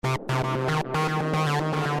Terror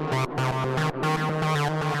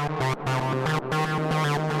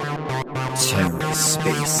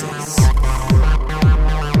Spaces.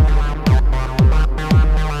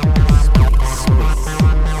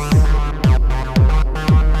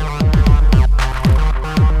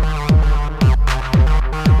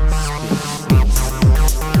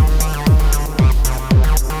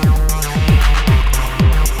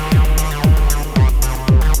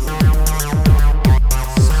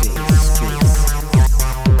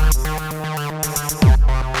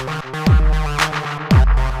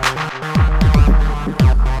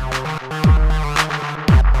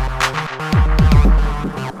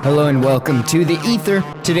 Hello and welcome to The Ether.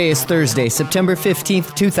 Today is Thursday, September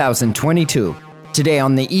 15th, 2022. Today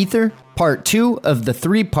on The Ether, part 2 of the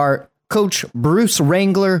 3-part Coach Bruce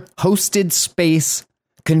Wrangler hosted space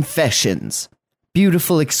Confessions.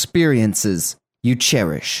 Beautiful experiences you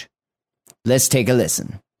cherish. Let's take a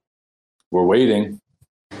listen. We're waiting.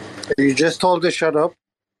 You just told her to shut up.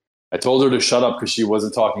 I told her to shut up because she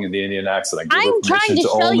wasn't talking in the Indian accent. I'm trying to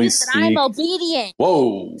show you that I'm obedient.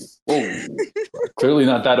 Whoa. Clearly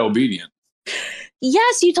not that obedient.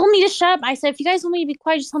 Yes, you told me to shut up. I said, if you guys want me to be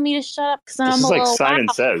quiet, just tell me to shut up. This is like Simon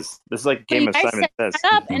Says. This is like a game of Simon Says.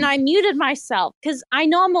 Shut up, and I muted myself because I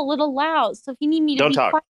know I'm a little loud. So if you need me to be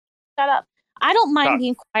quiet, shut up. I don't mind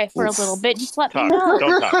being quiet for a little bit. Just let me know.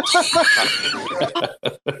 Don't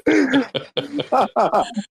talk.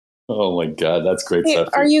 Oh my God, that's great stuff.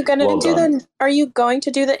 Are you going to do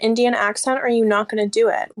the Indian accent, or are you not going to do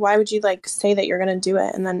it? Why would you say that you're going to do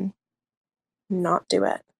it and then not do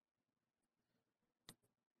it?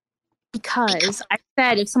 Because I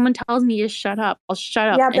said if someone tells me to shut up, I'll shut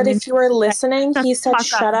up. Yeah, but if you were listening, he said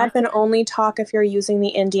shut up and only talk if you're using the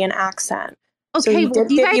Indian accent. Okay, so he did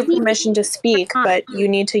give you permission to speak, but you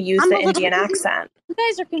need to use the Indian accent. You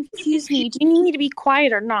guys are confusing me. Do you need me to be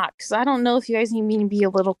quiet or not? Because I don't know if you guys need me to be a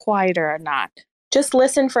little quieter or not. Just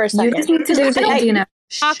listen for a second. You just need to do the Indian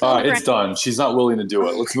accent. It's done. She's not willing to do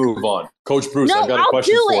it. Let's move on. Coach Bruce, I've got a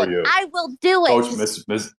question for you. I will do it.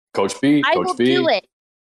 Coach B. I will do it.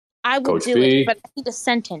 I will do it, but I need a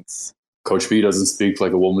sentence. Coach B doesn't speak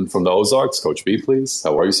like a woman from the Ozarks. Coach B, please.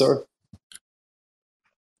 How are you, sir?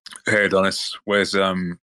 Hey Adonis, where's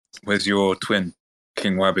your twin,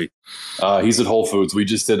 King Wabby? He's at Whole Foods. We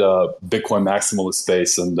just did a Bitcoin maximalist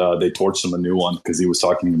space, and they torched him a new one because he was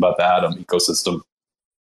talking about the Atom ecosystem.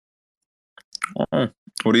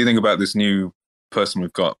 What do you think about this new person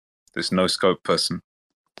we've got, this no scope person?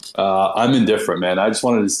 I'm indifferent, man. I just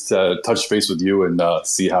wanted to touch base with you and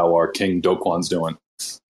see how our King Dokwan's doing.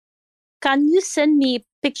 Can you send me a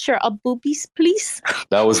picture of boobies, please?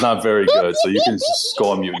 That was not very good, so you can just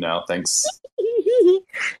go on mute now. Thanks.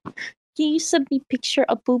 Can you send me a picture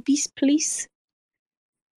of boobies, please?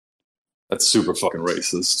 That's super fucking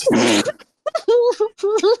racist.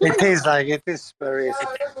 It is very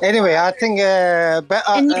racist. Anyway, I think better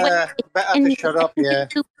to shut up, yeah.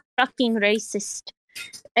 Fucking racist.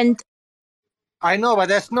 And I know, but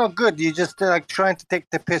that's not good. You just trying to take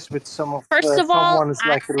the piss with some of first of all, someone's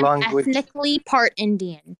language. Ethnically part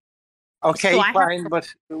Indian. Okay, so fine,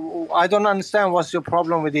 but I don't understand what's your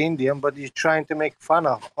problem with the Indian, but you're trying to make fun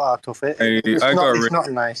out of it. It's not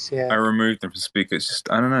nice. Yeah, I removed them from speaker. It's just,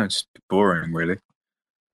 I don't know, it's just boring, really.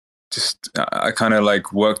 Just, I kind of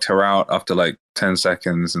worked her out after 10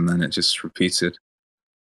 seconds, and then it just repeated.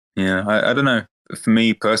 Yeah, I don't know. For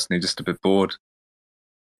me personally, just a bit bored.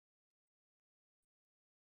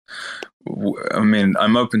 I mean,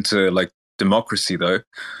 I'm open to democracy, though.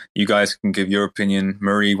 You guys can give your opinion.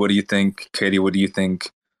 Marie, what do you think? Katie, what do you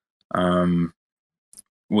think?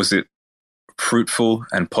 Was it fruitful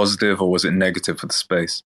and positive, or was it negative for the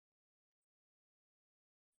space?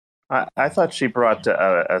 I thought she brought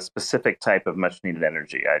a specific type of much needed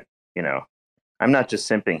energy. I'm not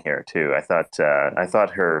just simping here, too. I thought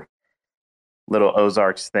her little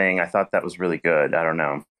Ozarks thing, I thought that was really good. I don't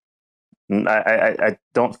know. I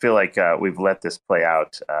don't feel like we've let this play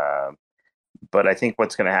out, but I think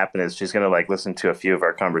what's going to happen is she's going to listen to a few of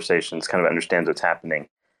our conversations, kind of understand what's happening,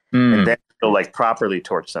 and then she'll properly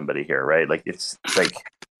torch somebody here, right? I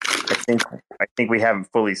think we haven't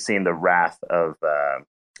fully seen the wrath of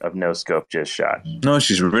no scope just shot. No,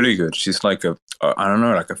 she's really good. She's I don't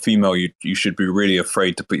know, a female you should be really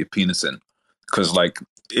afraid to put your penis in, because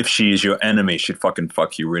if she is your enemy, she'd fucking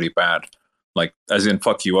fuck you really bad. As in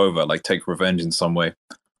fuck you over, take revenge in some way.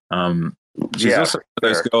 She's also one of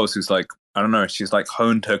those girls who's I don't know, she's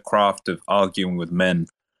honed her craft of arguing with men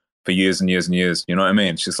for years and years and years. You know what I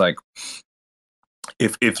mean? She's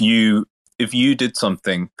if you did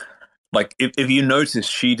something, if you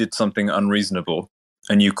noticed she did something unreasonable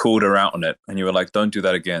and you called her out on it and you were don't do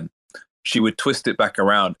that again, she would twist it back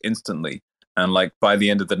around instantly. And like by the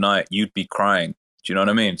end of the night, you'd be crying. Do you know what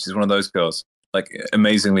I mean? She's one of those girls, like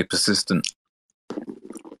amazingly persistent.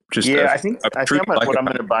 Just I think what I'm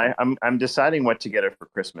going to buy. I'm deciding what to get her for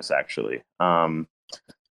Christmas, actually.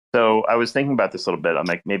 So I was thinking about this a little bit. I'm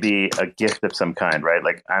like, maybe a gift of some kind, right?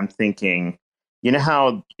 Like I'm thinking, you know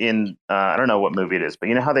how in I don't know what movie it is, but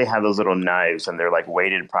you know how they have those little knives and they're like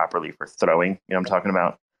weighted properly for throwing. You know what I'm talking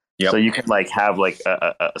about? Yep. So you can like have like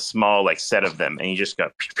a small like set of them, and you just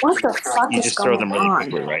go. What the fuck you just throw them really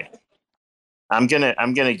quickly, right? I'm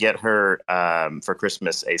gonna get her for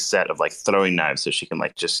Christmas a set of like throwing knives so she can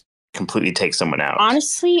like just completely take someone out.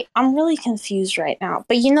 Honestly, I'm really confused right now.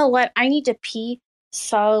 But you know what? I need to pee,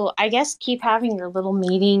 so I guess keep having your little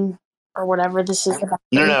meeting or whatever this is about.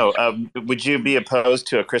 No. Would you be opposed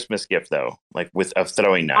to a Christmas gift though, like with a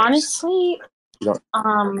throwing knives? Honestly, you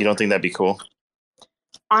don't think that'd be cool?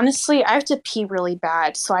 Honestly, I have to pee really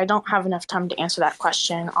bad, so I don't have enough time to answer that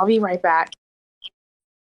question. I'll be right back.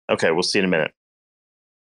 Okay, we'll see in a minute.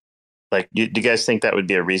 Like, do you guys think that would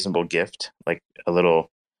be a reasonable gift? Like a little,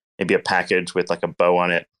 maybe a package with like a bow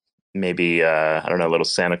on it, maybe I don't know, little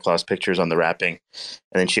Santa Claus pictures on the wrapping,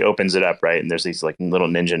 and then she opens it up, right? And there's these like little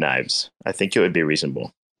ninja knives. I think it would be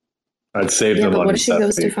reasonable. I'd save the money. But what if she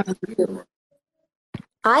goes to find you?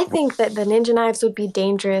 I think that the ninja knives would be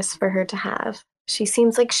dangerous for her to have. She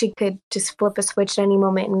seems like she could just flip a switch at any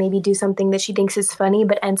moment and maybe do something that she thinks is funny,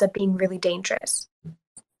 but ends up being really dangerous.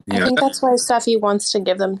 I think that's why Steffi wants to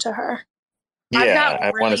give them to her. Yeah, I've got I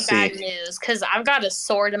really bad news because I've got a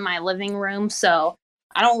sword in my living room, so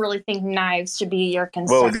I don't really think knives should be your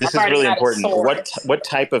concern. Well, this is really important. What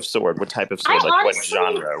type of sword? What type of sword? Like honestly,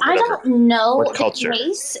 what genre? I don't know. What culture? The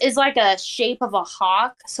case is like a shape of a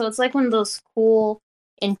hawk, so it's like one of those cool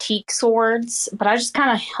antique swords, but I just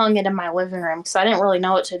kind of hung it in my living room because I didn't really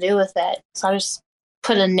know what to do with it. So I just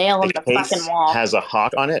put a nail in the fucking wall. Has a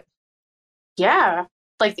hawk on it? Yeah,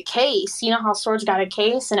 like the case. You know how swords got a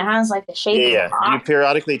case and it has like the shape of a hawk? Do you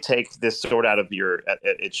periodically take this sword out of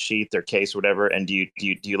its sheath or case or whatever, and do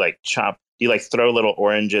you like chop? Do you like throw little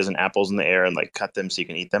oranges and apples in the air and like cut them so you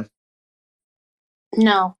can eat them?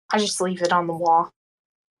 No, I just leave it on the wall.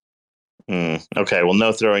 Okay, well,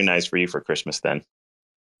 no throwing knives for you for Christmas then.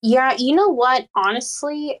 Yeah, you know what?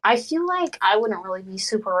 Honestly, I feel like I wouldn't really be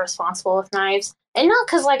super responsible with knives. And not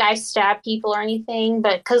because, like, I stab people or anything,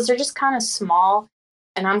 but because they're just kind of small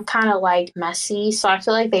and I'm kind of, like, messy. So I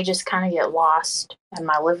feel like they just kind of get lost in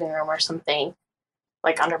my living room or something,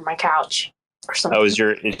 like under my couch or something. Oh, is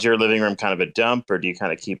your living room kind of a dump, or do you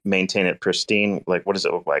kind of maintain it pristine? Like, what does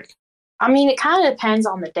it look like? I mean, it kind of depends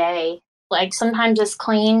on the day. Like, sometimes it's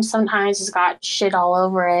clean, sometimes it's got shit all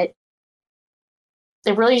over it.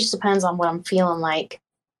 It really just depends on what I'm feeling like,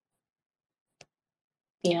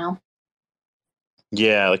 you know?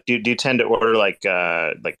 Yeah, like do you tend to order like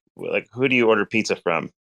who do you order pizza from?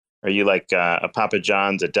 Are you like a Papa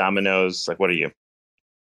John's, a Domino's? Like, what are you?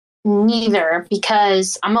 Neither,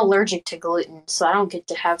 because I'm allergic to gluten, so I don't get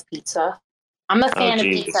to have pizza. I'm a fan of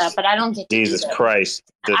pizza, but I don't get to eat it. Jesus Christ.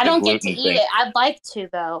 I don't get to eat it. I'd like to,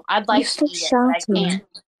 though. I'd like to eat it, but I can't.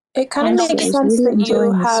 It kind of makes sense that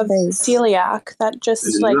you have celiac. That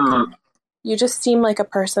just like you just seem like a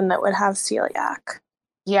person that would have celiac.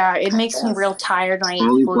 Yeah, it makes me real tired when I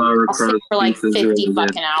eat gluten. I'll sit for like 50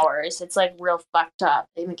 fucking hours. It's like real fucked up.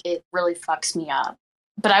 It really fucks me up.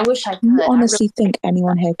 But I wish I could. I honestly think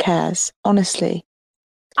anyone here cares. Honestly.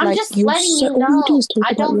 I'm just letting you know.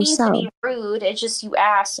 I don't mean to be rude. It's just you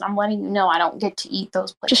asked, and I'm letting you know I don't get to eat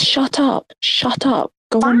those places. Just shut up. Shut up.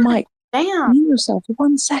 Go on, Mike. Damn. Mute yourself for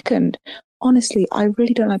 1 second. Honestly, I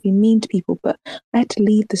really don't like being mean to people, but I had to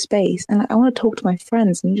leave the space, and I want to talk to my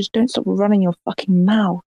friends, and you just don't stop running your fucking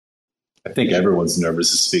mouth. I think everyone's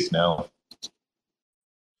nervous to speak now.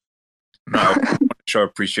 No, I want to show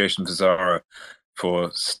appreciation for Zara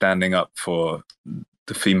for standing up for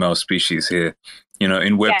the female species here. You know,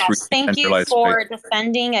 in Web3. Yes, thank you for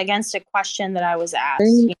defending against a question that I was asked.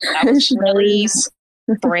 That was really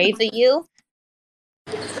brave of you.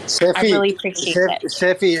 Sefi, I really appreciate it.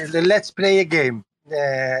 Sefi, let's play a game.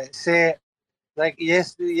 Say, like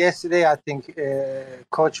yesterday, I think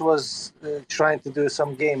coach was trying to do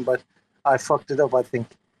some game, but I fucked it up, I think.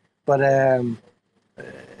 But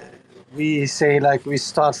we say, like, we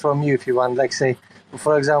start from you if you want. Like, say,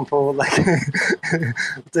 for example, like,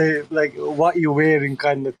 like what you're wearing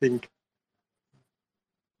kind of thing.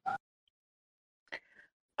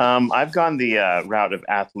 I've gone the route of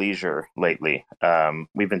athleisure lately.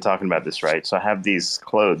 We've been talking about this, right? So I have these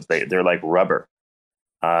clothes. They're like rubber.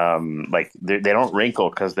 Like they don't wrinkle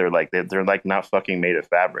because they're like not fucking made of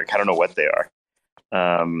fabric. I don't know what they are.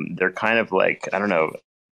 They're kind of like, I don't know.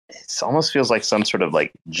 it almost feels like some sort of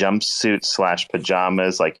like jumpsuit /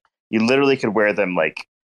 pajamas. Like you literally could wear them like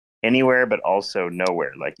anywhere, but also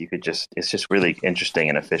nowhere. Like you could just, it's just really interesting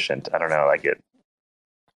and efficient. I don't know, I like it.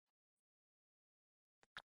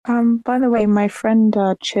 By the way, my friend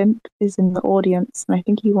Chimp is in the audience, and I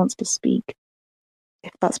think he wants to speak,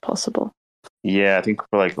 if that's possible. Yeah, I think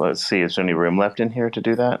we're like, let's see, is there any room left in here to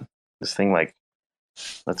do that? This thing, like,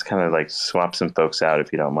 let's kind of like swap some folks out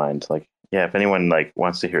if you don't mind. Like, yeah, if anyone like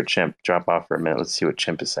wants to hear Chimp, drop off for a minute. Let's see what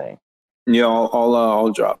Chimp is saying. Yeah,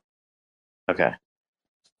 I'll drop. Okay,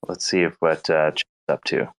 let's see if what Chimp's up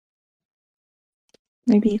to.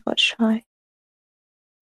 Maybe he got shy.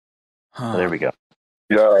 Oh, there we go.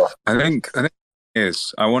 Yeah, I think it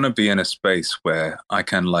is. I want to be in a space where I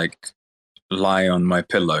can like lie on my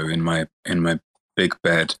pillow in my big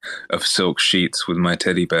bed of silk sheets with my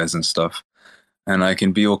teddy bears and stuff, and I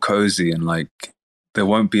can be all cozy and like there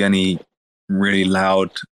won't be any really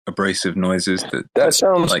loud abrasive noises. That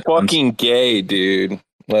sounds like, fucking gay, dude.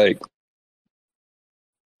 Like,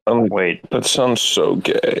 wait, that sounds so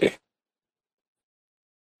gay.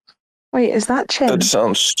 Wait, is that Chimp? That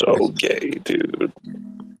sounds so gay, dude.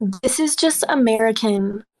 This is just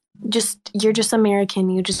American. You're just American.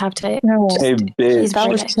 You just have to. No, hey, bitch. That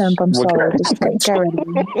was Chimp. I'm sorry. Just get rid of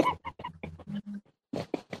him.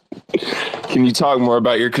 Can you talk more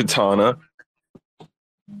about your katana?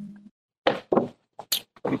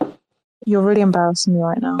 You're really embarrassing me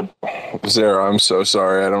right now. Zara, I'm so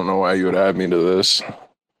sorry. I don't know why you would add me to this.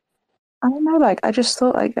 I don't know, like, I just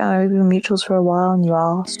thought, like, I know, we've been mutuals for a while and you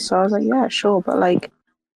asked, so I was like, yeah, sure, but, like,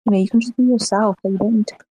 you know, you can just be yourself, like, you don't need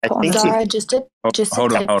to put on Zara, just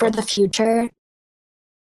hold on. for the future.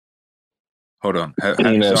 Hold on.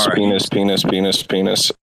 Penis.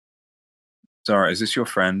 Zara, is this your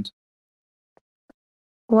friend?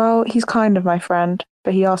 Well, he's kind of my friend,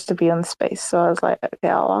 but he asked to be on the space, so I was like, okay,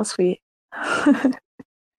 I'll ask for you.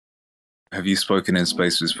 Have you spoken in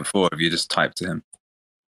spaces before? Have you just typed to him?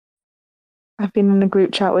 I've been in a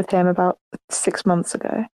group chat with him about 6 months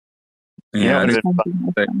ago. Yeah, I think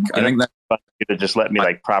that's fun for you to just let me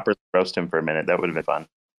like properly roast him for a minute. That would have been fun.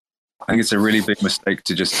 I think it's a really big mistake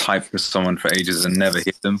to just type for someone for ages and never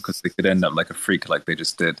hit them because they could end up like a freak like they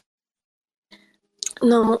just did.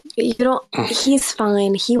 No, you don't. He's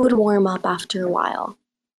fine. He would warm up after a while.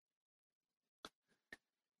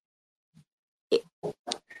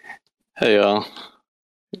 Hey, y'all.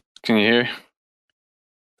 Can you hear?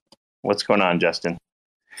 What's going on, Justin?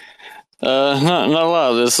 Not a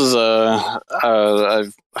lot. This is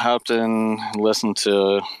I've hopped in, listened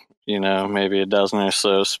to maybe a dozen or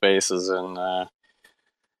so spaces, and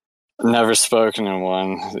never spoken in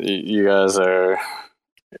one. You guys are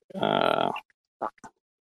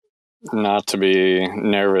not to be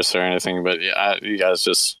nervous or anything, but yeah, you guys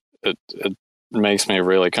just it makes me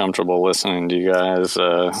really comfortable listening to you guys.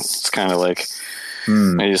 It's kind of like.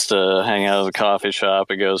 I used to hang out at a coffee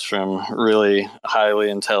shop. It goes from really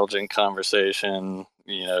highly intelligent conversation,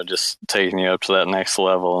 just taking you up to that next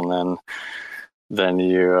level, and then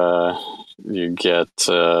you get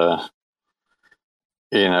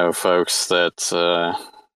folks that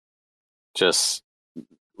just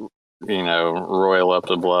roil up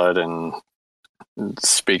the blood and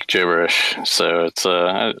speak gibberish. So it's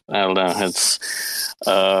I don't know. It's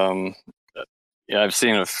yeah, I've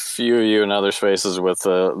seen a few of you in other spaces with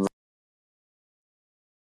the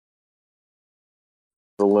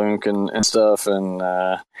Lunk and stuff, and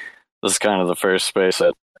this is kind of the first space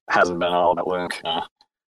that hasn't been all about Lunk.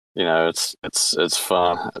 It's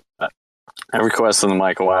fun. I requested the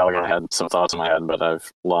mic a while ago. I had some thoughts in my head, but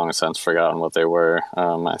I've long since forgotten what they were.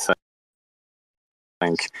 I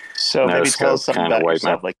think so. Maybe tell us something about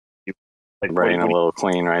yourself, like brain a little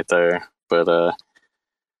clean right there. But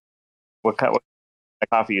what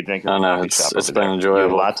coffee you drink? Oh no, it's been enjoyable. You're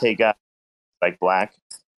a latte guy, like black.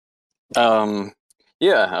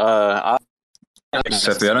 Yeah.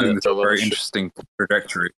 Seppi, I don't think it's a very interesting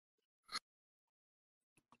trajectory.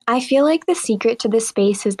 I feel like the secret to this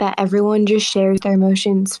space is that everyone just shares their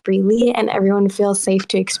emotions freely, and everyone feels safe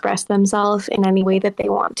to express themselves in any way that they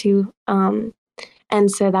want to. And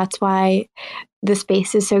so that's why the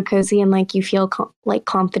space is so cozy, and like you feel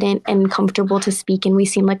confident and comfortable to speak, and we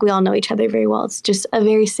seem like we all know each other very well. It's just a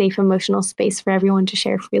very safe emotional space for everyone to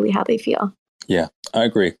share freely how they feel. Yeah, I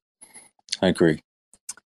agree. I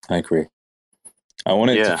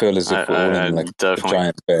want it to feel as if we're all in like a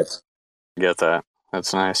giant bed. Get that.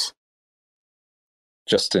 That's nice.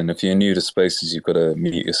 Justin, if you're new to spaces, you've got to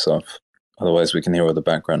mute yourself. Otherwise, we can hear all the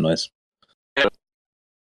background noise.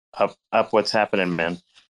 Up, what's happening, man?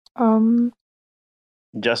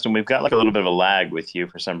 Justin, we've got like a little bit of a lag with you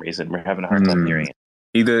for some reason. We're having a hard time hearing it.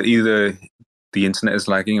 Either the internet is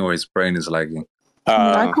lagging or his brain is lagging.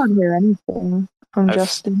 I can't hear anything from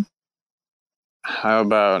Justin. How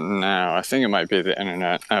about now? I think it might be the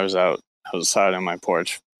internet. I was outside on my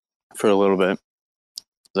porch for a little bit. Is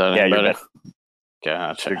that any better?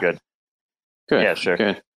 Gotcha. You're good. Good. Yeah, sure.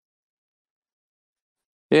 Good.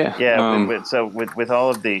 Yeah. Yeah. So with all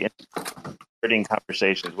of the interesting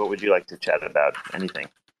conversations, what would you like to chat about? Anything?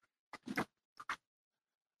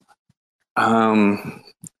 I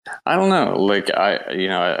don't know. Like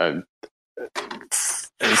I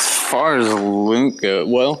as far as Link goes,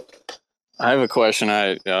 well, I have a question.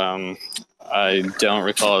 I don't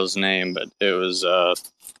recall his name, but it was a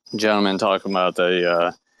gentleman talking about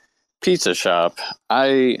the pizza shop.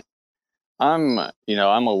 I'm a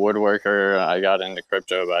woodworker. I got into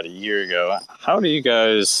crypto about a year ago. How do you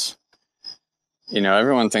guys?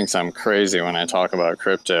 Everyone thinks I'm crazy when I talk about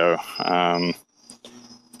crypto.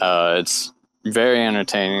 It's very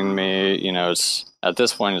entertaining to me. It's at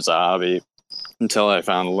this point it's a hobby until I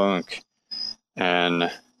found Lunk.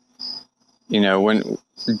 And when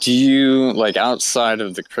do you like outside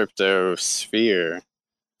of the crypto sphere,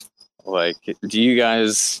 like do you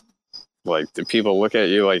guys do people look at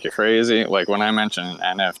you like you're crazy? Like when I mention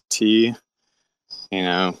an NFT,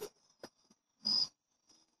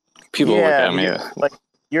 people look at me like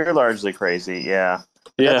you're largely crazy. Yeah.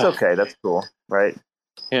 Yeah. That's okay. That's cool. Right.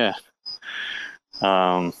 Yeah.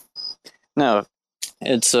 No,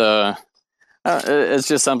 it's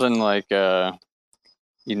just something like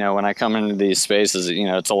when I come into these spaces,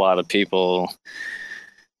 it's a lot of people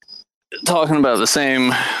talking about the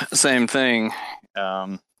same thing.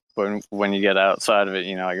 But when you get outside of it,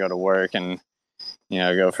 I go to work and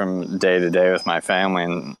I go from day to day with my family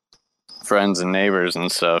and friends and neighbors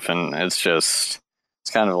and stuff, and it's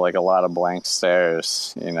kind of like a lot of blank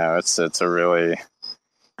stares. It's a really.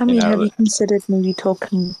 I mean, have you considered maybe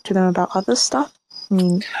talking to them about other stuff?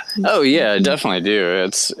 Oh yeah, I definitely do.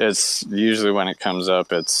 It's usually when it comes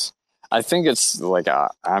up, I think it's like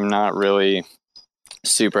I'm not really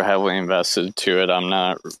super heavily invested to it. I'm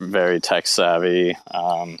not very tech savvy,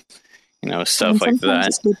 stuff like that.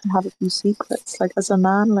 It's good to have a few secrets, like as a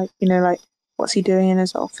man, like what's he doing in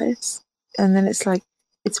his office, and then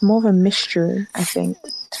it's more of a mystery, I think,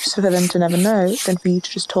 for them to never know than for you to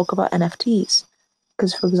just talk about NFTs.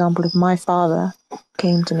 Because, for example, if my father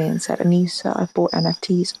came to me and said, Anissa, I bought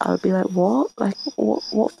NFTs, I would be like, what? Like,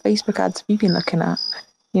 what Facebook ads have you been looking at?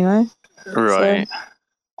 Right. So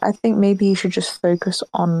I think maybe you should just focus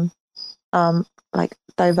on,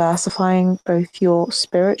 diversifying both your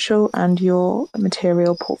spiritual and your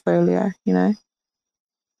material portfolio,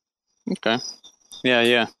 Okay.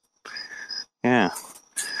 Yeah. I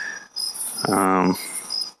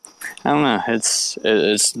don't know.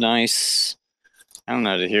 It's nice. I don't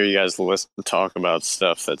know, to hear you guys talk about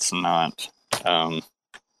stuff that's not,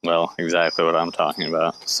 exactly what I'm talking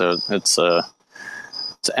about. So it's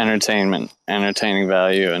entertainning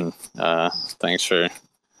value, and thanks for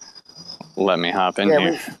letting me hop in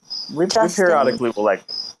here. We periodically we'll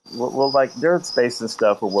there are space and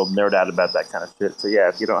stuff where we'll nerd out about that kind of shit. So yeah,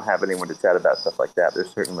 if you don't have anyone to chat about stuff like that,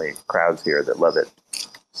 there's certainly crowds here that love it.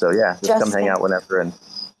 So yeah, just come hang out whenever, and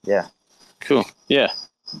yeah. Cool. Yeah.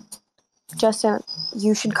 Justin,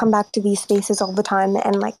 you should come back to these spaces all the time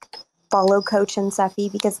and follow Coach and Sephi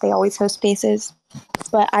because they always host spaces.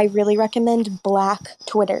 But I really recommend Black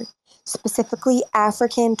Twitter, specifically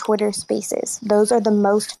African Twitter spaces. Those are the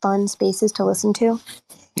most fun spaces to listen to.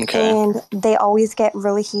 Okay. And they always get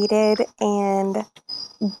really heated and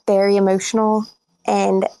very emotional,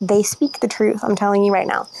 and they speak the truth. I'm telling you right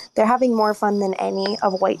now. They're having more fun than any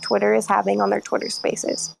of white Twitter is having on their Twitter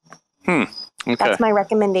spaces. Okay. That's my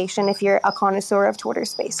recommendation if you're a connoisseur of Twitter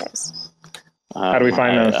spaces. How do we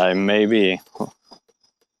find those? I may be.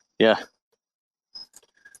 Yeah.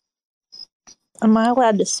 Am I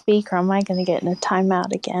allowed to speak, or am I going to get in a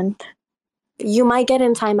timeout again? You might get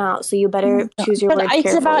in timeout, so you better choose your words carefully.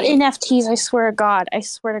 It's about NFTs, I swear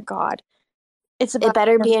to God. It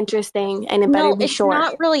better be interesting, and it better be short. No,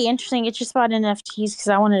 it's not really interesting. It's just about NFTs because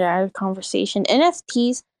I wanted to add a conversation.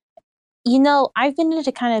 NFTs, I've been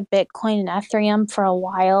into kind of Bitcoin and Ethereum for a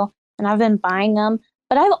while, and I've been buying them,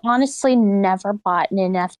 but I've honestly never bought an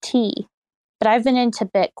NFT. But I've been into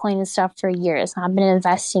Bitcoin and stuff for years, and I've been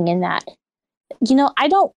investing in that.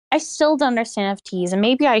 I still don't understand NFTs, and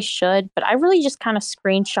maybe I should, but I really just kind of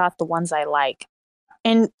screenshot the ones I like.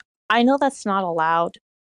 And I know that's not allowed,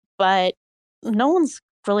 but no one's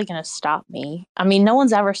really going to stop me. I mean, no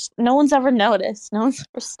one's ever noticed. No one's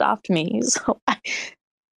ever stopped me. So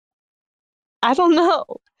I don't know.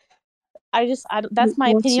 That's my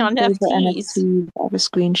opinion on NFTs. Have a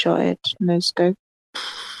screenshot it, no scope.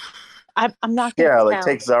 I'm not gonna Yeah, like count.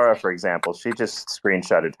 take Zara for example. She just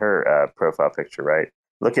screenshotted her profile picture, right?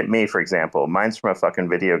 Look at me, for example. Mine's from a fucking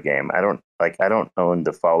video game. I don't own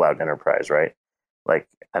the Fallout Enterprise, right? Like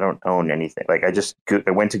I don't own anything. Like I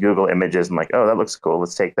went to Google Images and like, oh, that looks cool.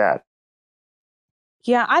 Let's take that.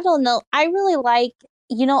 Yeah, I don't know. I really like,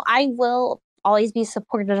 I will always be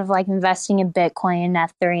supportive of like investing in Bitcoin and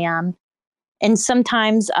Ethereum and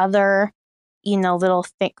sometimes other, little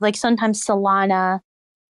things like sometimes Solana.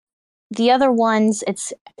 The other ones,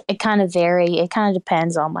 it kind of vary. It kind of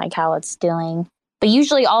depends on like how it's doing. But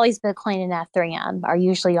usually always Bitcoin and Ethereum are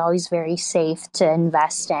usually always very safe to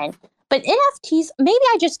invest in. But NFTs, maybe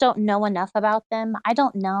I just don't know enough about them. I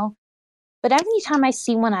don't know. But every time I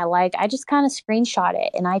see one I like, I just kind of screenshot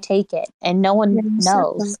it and I take it and no one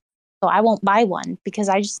knows. So I won't buy one because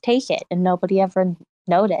I just take it and nobody ever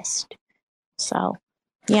noticed. So,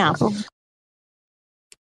 yeah.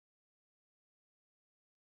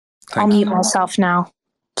 I'll mute myself now.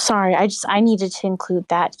 Sorry, I needed to include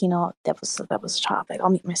that. That was a topic. I'll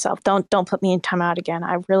mute myself. Don't put me in timeout again.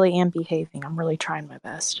 I really am behaving. I'm really trying my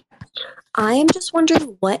best. I am just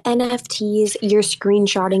wondering what NFTs you're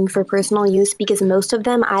screenshotting for personal use because most of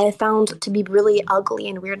them I have found to be really ugly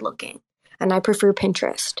and weird looking, and I prefer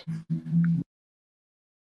Pinterest.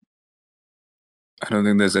 I don't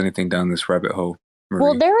think there's anything down this rabbit hole. Marie.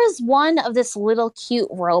 Well, there is one of this little cute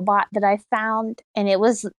robot that I found, and it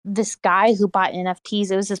was this guy who bought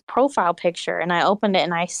NFTs. It was his profile picture, and I opened it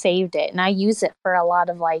and I saved it, and I use it for a lot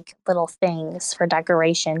of like little things for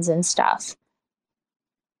decorations and stuff.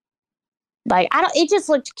 Like it just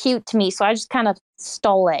looked cute to me, so I just kind of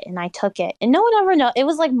stole it and I took it, and no one ever know. It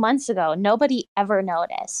was like months ago. Nobody ever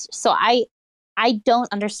noticed. So I don't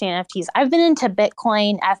understand NFTs. I've been into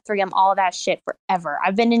Bitcoin, Ethereum, all of that shit forever.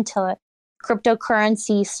 I've been into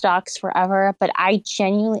cryptocurrency stocks forever, but I'm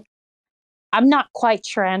not quite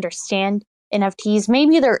sure I understand NFTs.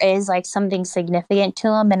 Maybe there is like something significant to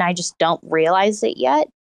them and I just don't realize it yet.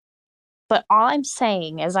 But all I'm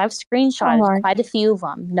saying is I've screenshotted quite a few of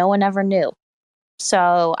them. No one ever knew.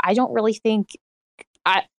 So I don't really think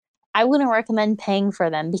I wouldn't recommend paying for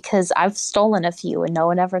them because I've stolen a few and no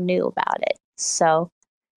one ever knew about it. So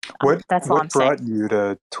that's all I'm saying. What brought you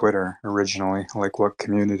to Twitter originally? Like what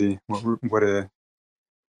community? What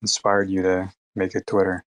inspired you to make a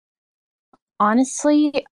Twitter?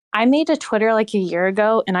 Honestly, I made a Twitter like a year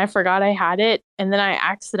ago and I forgot I had it. And then I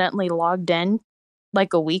accidentally logged in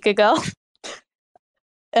like a week ago.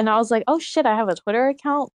 And I was like, oh shit, I have a Twitter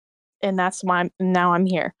account. And that's why now I'm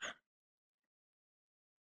here.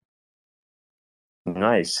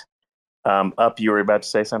 Nice. Up, you were about to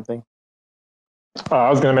say something? I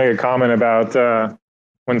was going to make a comment about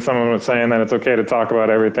when someone was saying that it's okay to talk about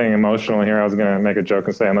everything emotional here. I was going to make a joke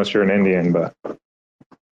and say, unless you're an Indian, but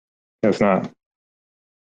it's not.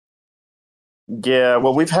 Yeah,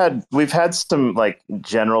 well, we've had some like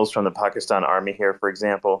generals from the Pakistan Army here, for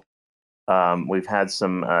example. We've had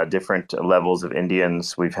some different levels of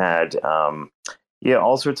Indians. We've had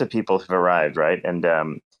all sorts of people have arrived, right?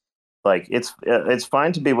 And like it's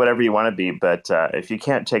fine to be whatever you want to be, but if you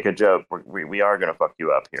can't take a joke, we are going to fuck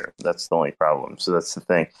you up here. That's the only problem. So that's the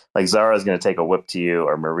thing. Like Zara's going to take a whip to you,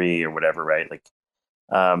 or Marie, or whatever, right? Like,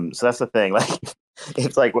 so that's the thing. Like,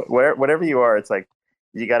 it's like whatever you are, it's like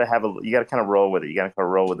you got to kind of roll with it. You got to kind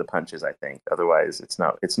of roll with the punches. I think otherwise, it's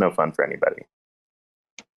no fun for anybody.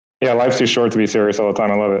 Yeah, life's too short to be serious all the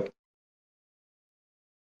time. I love it.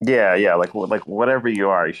 Yeah, like whatever you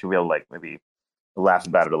are, you should be able to like maybe laugh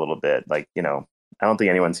about it a little bit. Like, I don't think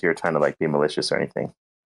anyone's here trying to like be malicious or anything.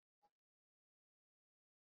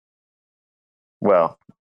 Well,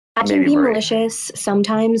 I can be malicious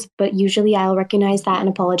sometimes, but usually I'll recognize that and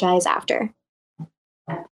apologize after.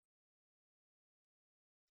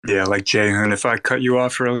 Yeah, like Jaehoon, if I cut you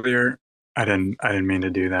off earlier, I didn't mean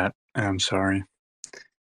to do that. I'm sorry.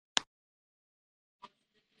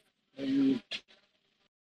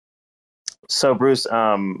 So Bruce,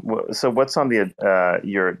 so what's on the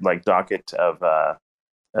your like docket of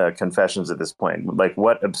confessions at this point? Like,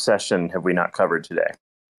 what obsession have we not covered today?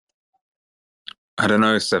 I don't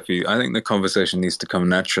know, Steffi. I think the conversation needs to come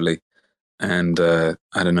naturally, and I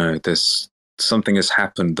don't know. There's something has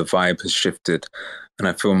happened. The vibe has shifted, and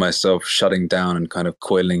I feel myself shutting down and kind of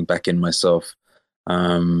coiling back in myself.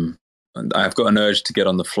 And I've got an urge to get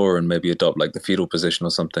on the floor and maybe adopt like the fetal position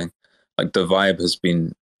or something. Like the vibe has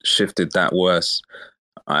been shifted that worse.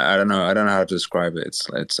 I don't know. I don't know how to describe it.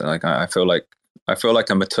 It's like I feel like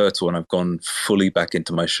I'm a turtle and I've gone fully back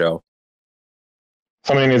into my shell.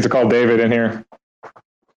 Somebody needs to call David in here.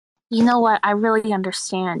 You know what? I really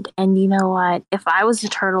understand. And you know what? If I was a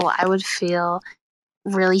turtle, I would feel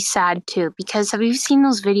really sad too, because have you seen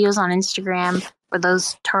those videos on Instagram where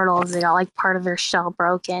those turtles, they got like part of their shell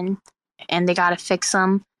broken and they got to fix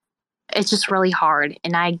them? It's just really hard,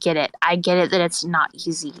 and I get it. I get it that it's not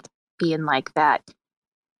easy being like that.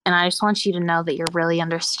 And I just want you to know that you're really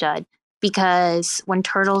understood, because when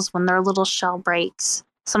their little shell breaks,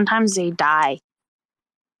 sometimes they die,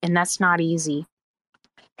 and that's not easy,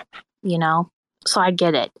 you know? So I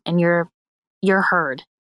get it, and you're heard,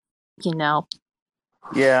 you know?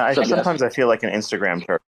 Yeah, sometimes I feel like an Instagram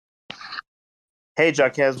turtle. Hey,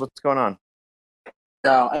 Jaquez, what's going on?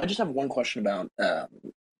 I just have one question about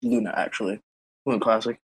Luna, actually. Luna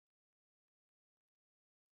Classic.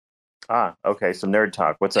 Ah, okay, so nerd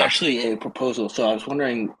talk. What's up? Actually, a proposal. So I was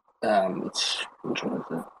wondering, which one is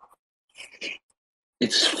it?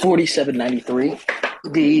 It's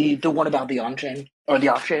 4793. The one about the on-chain, or the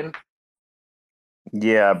off-chain?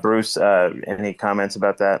 Yeah, Bruce, any comments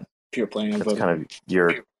about that? If you're planning on That's voting. kind of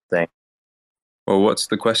your thing. Well, what's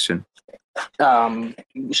the question?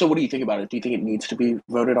 So what do you think about it? Do you think it needs to be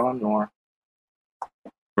voted on, or?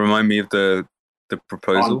 Remind me of the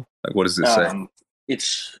proposal. Like, what does it say?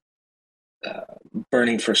 It's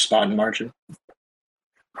burning for spot and margin.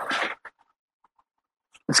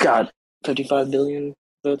 It's got 55 billion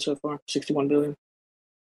votes so far, 61 billion.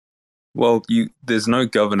 Well, there's no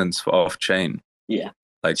governance for off-chain. Yeah.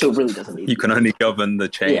 Like, so it really doesn't need. You can only govern the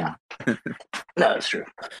chain. Yeah. No, that's true.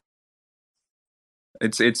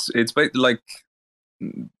 It's like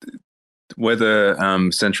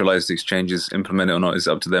whether centralized exchanges implement it or not is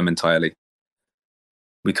up to them entirely.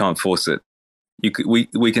 We can't force it.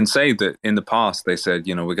 We can say that in the past they said,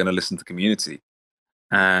 we're going to listen to the community,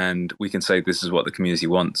 and we can say this is what the community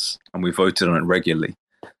wants, and we voted on it regularly,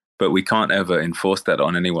 but we can't ever enforce that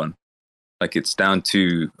on anyone. Like, it's down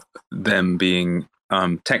to them being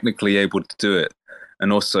technically able to do it,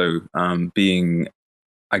 and also being,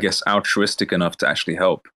 I guess, altruistic enough to actually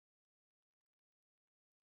help.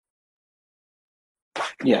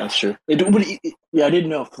 Yeah, that's true. I didn't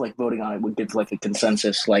know if like voting on it would give like a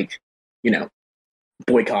consensus, like,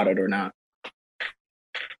 boycott it or not.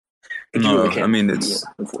 But no, really I mean, it's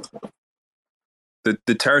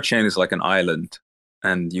the Terra chain is like an island,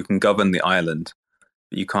 and you can govern the island,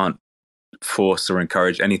 but you can't force or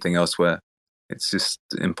encourage anything elsewhere. It's just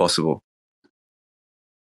impossible.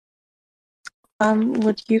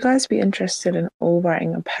 Would you guys be interested in all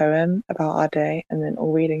writing a poem about our day and then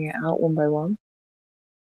all reading it out one by one?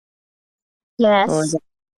 Yes.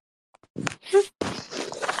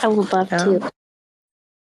 I would love to.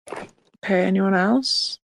 Okay, anyone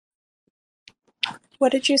else?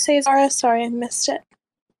 What did you say, Zara? Sorry, I missed it.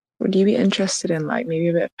 Would you be interested in like maybe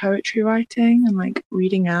a bit of poetry writing and like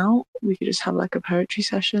reading out? We could just have like a poetry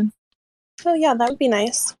session. Oh yeah, that would be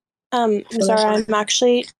nice. Zara,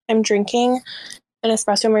 I'm drinking an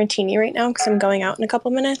espresso martini right now because I'm going out in a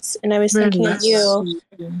couple minutes, and I was thinking of you,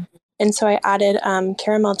 and so I added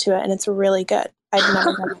caramel to it, and it's really good. I'd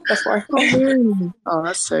never done it before. Oh,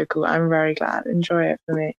 that's so cool. I'm very glad. Enjoy it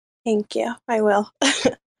for me. Thank you. I will.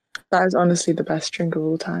 That is honestly the best drink of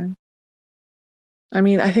all time. I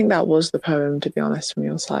mean, I think that was the poem, to be honest, from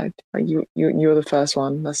your side. Like you're the first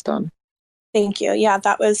one. That's done. Thank you. Yeah,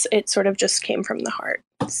 it sort of just came from the heart.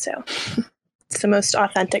 So it's the most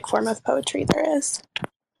authentic form of poetry there is.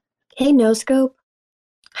 Hey, NoScope.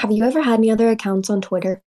 Have you ever had any other accounts on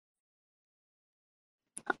Twitter?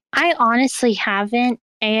 I honestly haven't,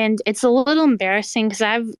 and it's a little embarrassing because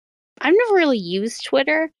I've never really used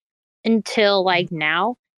Twitter until like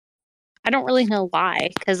now. I don't really know why,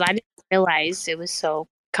 because I didn't realize it was so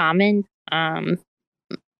common.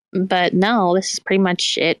 But no, this is pretty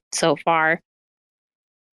much it so far.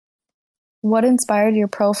 What inspired your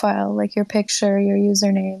profile? Like your picture, your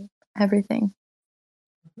username, everything?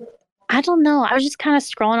 I don't know. I was just kind of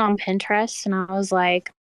scrolling on Pinterest, and I was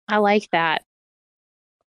like, I like that.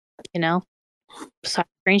 So I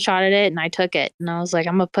screenshotted it, and I took it. And I was like,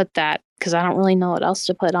 I'm going to put that, because I don't really know what else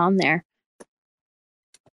to put on there.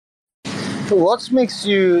 What makes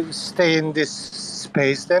you stay in this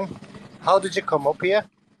space then? How did you come up here?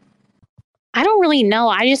 I don't really know.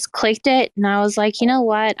 I just clicked it and I was like, you know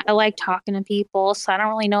what? I like talking to people, so I don't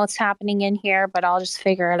really know what's happening in here, but I'll just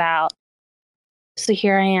figure it out. So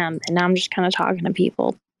here I am, and now I'm just kind of talking to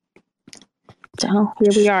people. So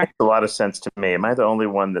here we are. Makes a lot of sense to me. Am I the only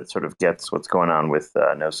one that sort of gets what's going on with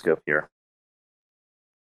NoScope here?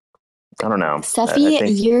 I don't know.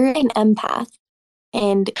 Steffi, you're an empath,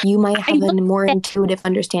 and you might have a more intuitive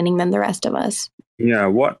understanding than the rest of us. Yeah,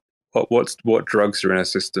 what drugs are in her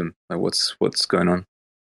system? Like what's going on?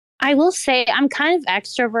 I will say I'm kind of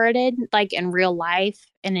extroverted, like in real life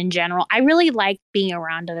and in general. I really like being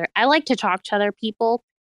around I like to talk to other people.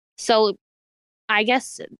 So I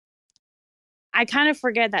guess I kind of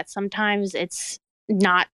forget that sometimes it's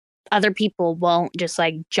not other people won't just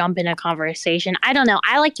like jump in a conversation. I don't know.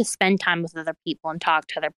 I like to spend time with other people and talk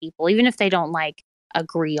to other people, even if they don't like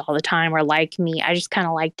agree all the time or like me. I just kind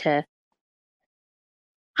of like to,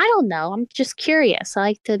 I don't know. I'm just curious. I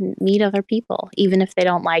like to meet other people, even if they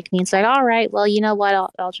don't like me. It's like, all right, well, you know what?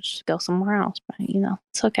 I'll just go somewhere else. But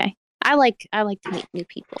it's okay. I like to meet new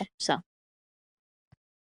people. So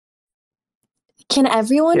Can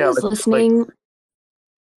everyone who's listening?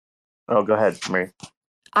 Oh, go ahead, Mary.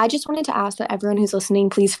 I just wanted to ask that everyone who's listening,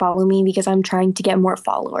 please follow me because I'm trying to get more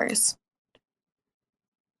followers.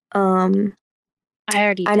 I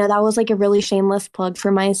know that was like a really shameless plug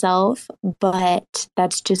for myself, but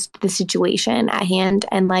that's just the situation at hand.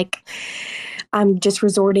 And like, I'm just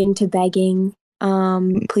resorting to begging.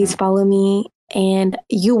 Please follow me and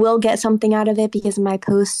you will get something out of it because my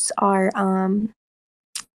posts are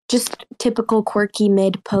just typical quirky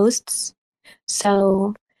mid posts.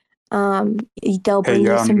 So they'll bring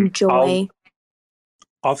you some joy.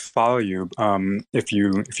 I'll follow you. If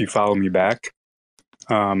you follow me back,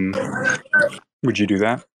 would you do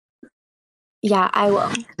that? Yeah, I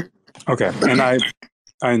will. Okay, and I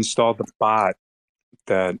installed the bot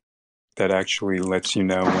that actually lets you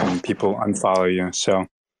know when people unfollow you. So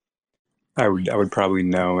I would probably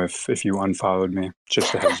know if you unfollowed me.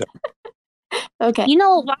 Just a heads up. Okay.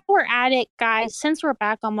 While we're at it, guys, since we're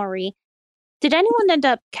back on Marie, did anyone end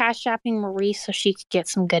up cash apping Marie so she could get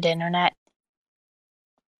some good internet?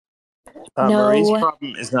 No. Marie's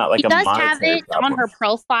problem is not like she a does monetary have it problem. on her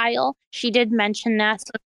profile. She did mention that.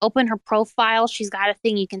 So open her profile. She's got a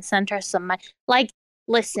thing you can send her some money. Like,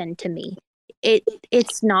 listen to me.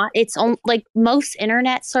 It's not. It's only like most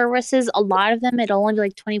internet services. A lot of them it only be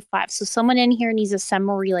like $25. So someone in here needs to send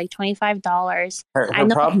Marie like $25. Her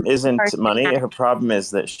problem isn't money. Her problem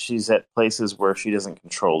is that she's at places where she doesn't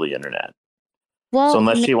control the internet. Well, so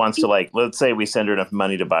unless she wants to, like, let's say we send her enough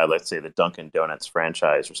money to buy, let's say, the Dunkin' Donuts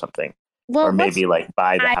franchise or something, or maybe like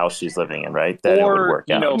buy the house she's living in, right? Then it would work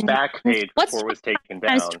out. Backpage before it was taken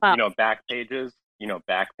down. Back pages.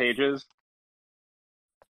 Back pages.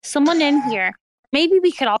 Someone in here. Maybe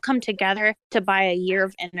we could all come together to buy a year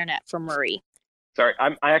of internet for Marie. Sorry,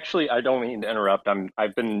 I don't mean to interrupt.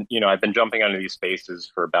 I've been jumping onto these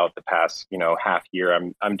spaces for about the past, half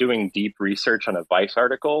year. I'm doing deep research on a Vice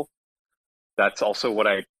article. That's also what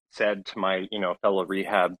I said to my, fellow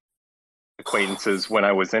rehab acquaintances when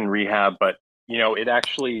I was in rehab. But, it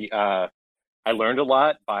actually, I learned a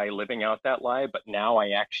lot by living out that lie. But now I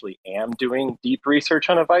actually am doing deep research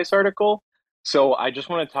on a Vice article. So I just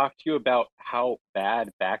want to talk to you about how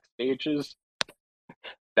bad Backpages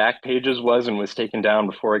was and was taken down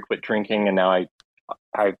before I quit drinking. And now I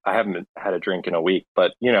haven't had a drink in a week.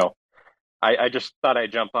 But, I just thought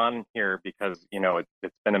I'd jump on here because,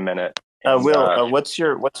 it's been a minute. And, Will, what's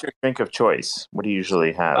your drink of choice? What do you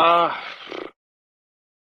usually have?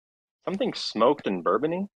 Something smoked and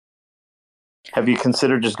bourbony. Have you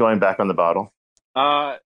considered just going back on the bottle?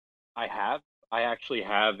 I have. I actually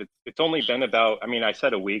have. It's only been about, I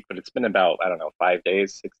said a week, but it's been about, I don't know, 5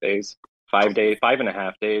 days, 6 days, 5 days,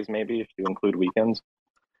 5.5 days, maybe, if you include weekends.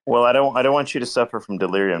 Well, I don't want you to suffer from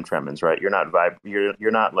delirium tremens, right? You're not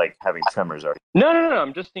like having tremors, are you? No.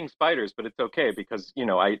 I'm just seeing spiders, but it's okay because,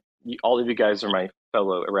 all of you guys are my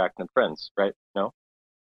fellow arachnid friends, right? No?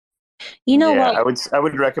 What? I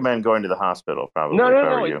would recommend going to the hospital probably.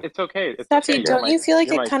 No, it's okay. Steffi, don't you feel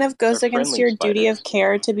like it kind of goes against your duty of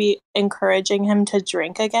care to be encouraging him to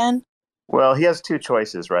drink again? Well, he has two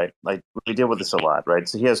choices, right? Like, we deal with this a lot, right?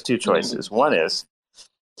 So he has two choices. One is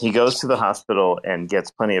he goes to the hospital and gets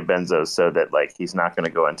plenty of benzos so that, like, he's not going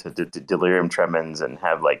to go into delirium tremens and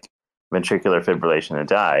have, like, ventricular fibrillation and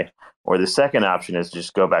die. Or the second option is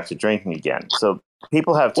just go back to drinking again. So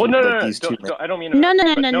people have two. I don't mean to. No.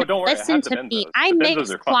 Don't worry. Listen to me. I mix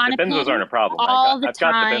Klonopin. The benzos aren't a problem. I've got the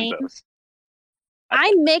benzos.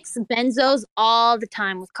 I mix benzos all the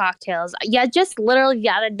time with cocktails. Yeah, just literally the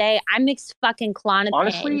other day, I mixed fucking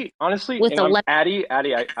Klonopin. Honestly, with Addie,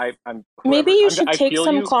 I'm. Maybe you should take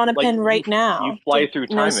some Klonopin right now. You fly through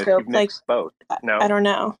time if you mix both. No, I don't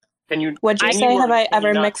know. Can you? What'd you say? Have I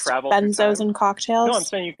ever mixed benzos and cocktails? No, I'm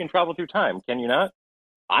saying you can travel through time. Can you not?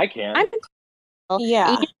 I can.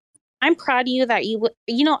 Yeah. I'm proud of you that you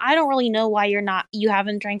I don't really know why you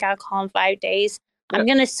haven't drank alcohol in 5 days. Yeah. I'm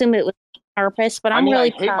gonna assume it was purpose, but I'm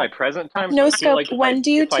really proud. I hate my present time. No, so Scope, when do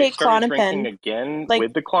you take Klonopin? Again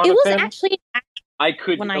with the Klonopin? It was actually I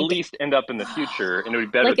could at least end up in the future, and it would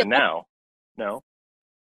be better than now. No.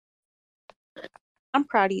 I'm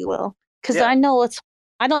proud of you, Will, because Yeah.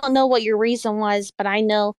 I don't know what your reason was, but I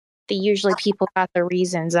know that usually people got their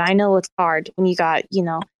reasons. I know it's hard when you got,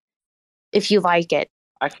 if you like it.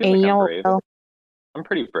 I feel And like you I'm know, brave. Will, I'm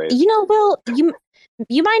pretty brave. Will,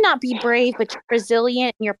 you might not be brave, but you're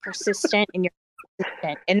resilient and you're persistent and you're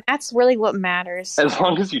consistent, and that's really what matters. As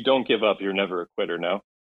long as you don't give up, you're never a quitter, no?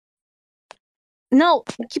 No,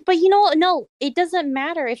 but you know what? No, it doesn't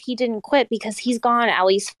matter if he didn't quit because he's gone at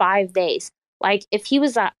least 5 days. Like if he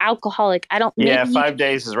was an alcoholic, I don't. Yeah, maybe 5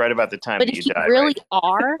 days is right about the time But that if you you die, really right?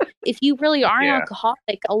 are, if you really are an Yeah.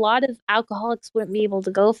 alcoholic, a lot of alcoholics wouldn't be able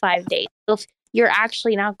to go 5 days. So if you're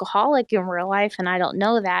actually an alcoholic in real life, and I don't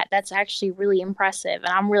know that, that's actually really impressive.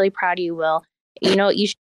 And I'm really proud of you, Will. You know what? You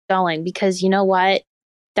should keep going because you know what?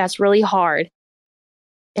 That's really hard.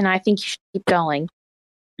 And I think you should keep going.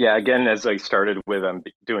 Yeah, again, as I started with, I'm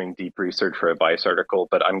doing deep research for a Vice article,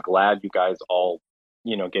 but I'm glad you guys all,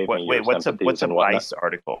 gave me your What's a sympathies and whatnot. Vice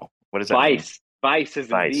article? What does that mean? Vice is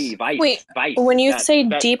a V. Vice. Wait, Vice. when you That- say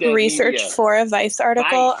that's deep dead research media. for a Vice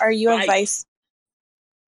article, Vice, are you a Vice.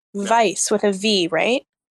 Vice with a V, right?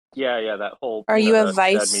 Yeah, that whole. Are you a the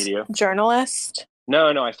Vice bad media. journalist? No,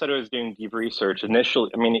 I said I was doing deep research initially.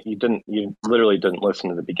 I mean, you literally didn't listen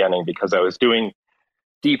to the beginning because I was doing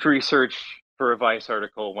deep research for a Vice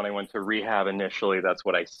article when I went to rehab initially. That's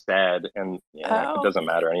what I said, and it doesn't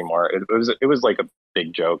matter anymore. It was like a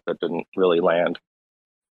big joke that didn't really land.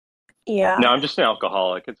 Yeah. No, I'm just an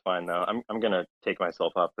alcoholic. It's fine though. I'm gonna take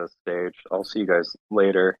myself off this stage. I'll see you guys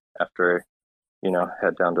later after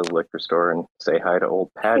head down to the liquor store and say hi to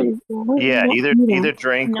old Patty. Yeah, either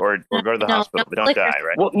drink or go to the hospital, but don't die,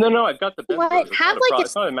 right? Well, no, I've got the benzos. What? It's Have not a problem. like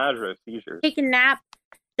It's not a matter of seizures. take a nap.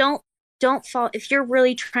 Don't fall. If you're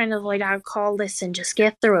really trying to avoid alcohol, listen, just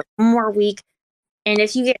get through it one more week. And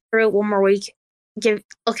if you get through it one more week,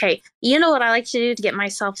 you know what I like to do to get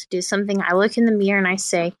myself to do something? I look in the mirror and I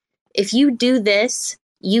say, if you do this,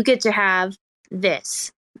 you get to have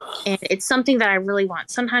this. And it's something that I really want.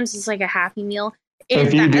 Sometimes it's like a Happy Meal. And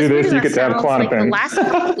If you do this, you get to have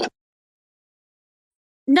Klonopin.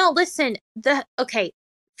 No, listen.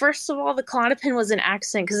 First of all, the Klonopin was an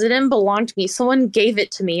accident because it didn't belong to me. Someone gave it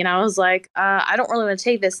to me, and I was like, I don't really want to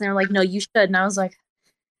take this. And they're like, no, you should. And I was like,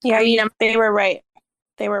 yeah, they were right.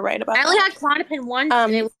 They were right about I that. only had Klonopin once.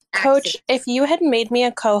 And it was Coach, if you had made me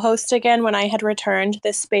a co-host again when I had returned,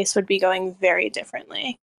 this space would be going very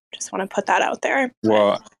differently. Just want to put that out there.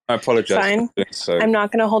 Well, I apologize. Fine. So I'm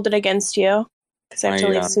not going to hold it against you because I have to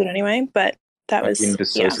leave soon anyway. But that I've been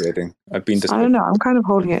dissociating. Yeah. I don't know. I'm kind of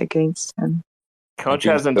holding it against him. Coach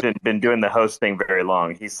hasn't been doing the hosting very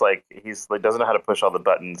long. He's doesn't know how to push all the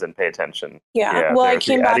buttons and pay attention. Yeah. Well, I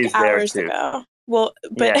came back hours ago. Well,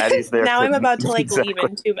 but now I'm about to leave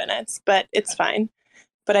in 2 minutes, but it's fine.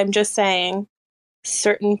 But I'm just saying,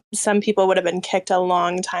 some people would have been kicked a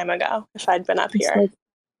long time ago if I'd been up here.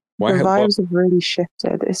 The vibes have really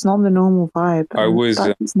shifted. It's not the normal vibe.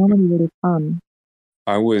 It's not really fun.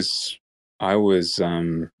 I was I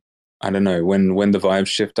don't know, when the vibes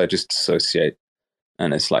shift, I just dissociate,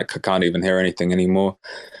 and it's like I can't even hear anything anymore.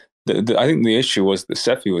 I think the issue was that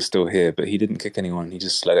Sephi was still here, but he didn't kick anyone. He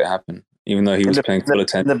just let it happen, even though he was paying full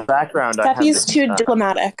attention. In the background, Sephi's too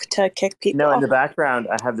diplomatic to kick people. No, in the background,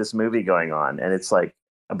 I have this movie going on, and it's like,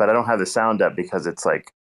 but I don't have the sound up because it's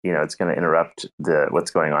like, it's going to interrupt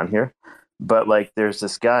what's going on here. But like, there's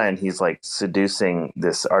this guy, and he's like seducing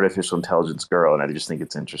this artificial intelligence girl, and I just think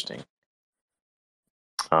it's interesting.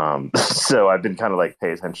 So I've been kind of like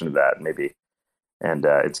pay attention to that maybe. And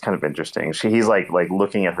it's kind of interesting. He's like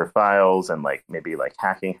looking at her files and like maybe like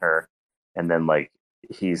hacking her, and then like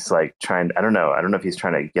he's like trying. I don't know if he's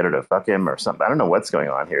trying to get her to fuck him or something. I don't know what's going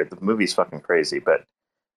on here. The movie's fucking crazy, but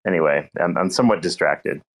anyway, I'm somewhat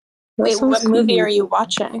distracted. Wait, what movie are you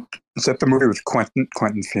watching? Is that the movie with Quentin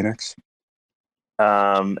Phoenix?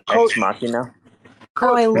 Ex Machina.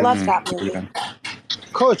 Oh, I love that movie. Yeah.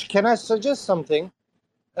 Coach, can I suggest something?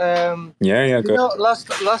 Go.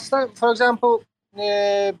 Last time, for example,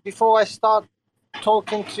 before I start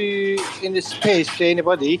talking in the space to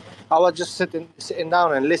anybody, I was just sitting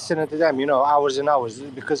down and listening to them, hours and hours,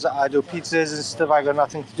 because I do pizzas and stuff. I got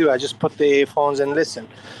nothing to do. I just put the earphones and listen.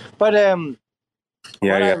 But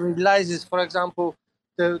what I realize is, for example,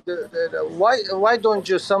 why don't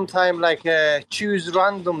you sometime choose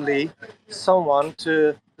randomly someone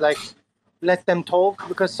to let them talk?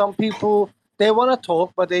 Because some people, they want to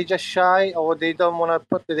talk, but they just shy, or they don't want to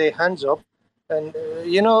put their hands up. And,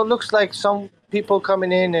 it looks like some people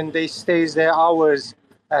coming in and they stays there hours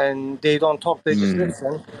and they don't talk, they just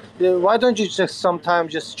listen. Why don't you just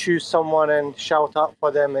sometimes just choose someone and shout out for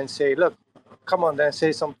them and say, look, come on then,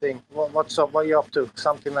 say something. What's up? What are you up to?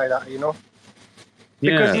 Something like that,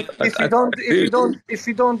 Because Yeah, if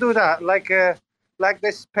you don't do that, like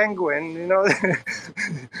this penguin,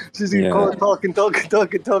 she's yeah,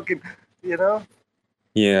 talking, you know.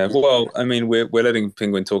 yeah. Well, I mean, we're letting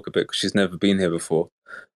Penguin talk a bit because she's never been here before.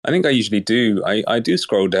 I think I usually do. I do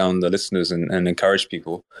scroll down the listeners and encourage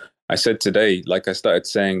people. I said today, like I started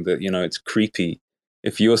saying that, it's creepy.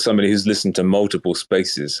 If you're somebody who's listened to multiple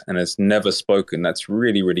spaces and has never spoken, that's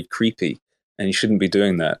really, really creepy. And you shouldn't be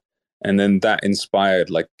doing that. And then that inspired,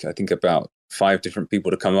 like, I think about 5 different people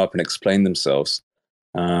to come up and explain themselves.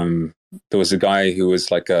 There was a guy who was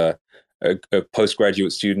like a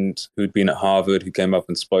postgraduate student who'd been at Harvard who came up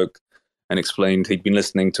and spoke and explained he'd been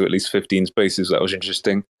listening to at least 15 spaces. That was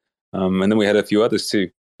interesting. And then we had a few others too.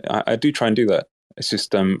 I do try and do that. It's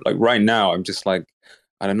just like right now, I'm just like,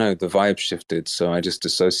 I don't know, the vibe shifted. So I just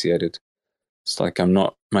dissociated. It's like I'm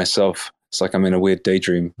not myself. It's like I'm in a weird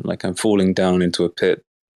daydream, like I'm falling down into a pit.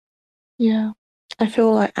 Yeah, I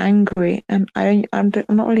feel like angry, and I'm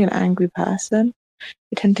not really an angry person.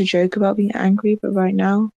 I tend to joke about being angry, but right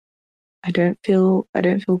now, I don't feel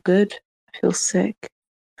good. I feel sick.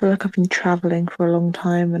 I feel like I've been traveling for a long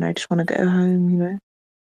time, and I just want to go home.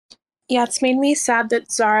 Yeah, it's made me sad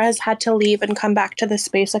that Zara has had to leave and come back to the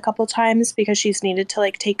space a couple times because she's needed to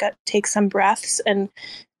like take some breaths, and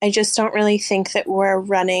I just don't really think that we're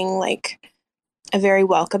running like a very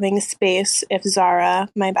welcoming space if Zara,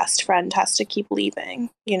 my best friend, has to keep leaving.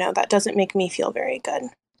 That doesn't make me feel very good.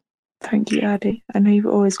 Thank you, Addie. I know you've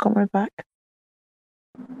always got my back.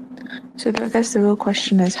 So I guess the real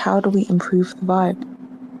question is, how do we improve the vibe?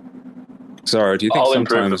 Zara, do you think I'll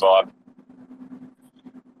improve the vibe.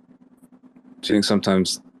 Do you think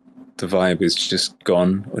sometimes the vibe is just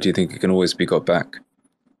gone, or do you think it can always be got back?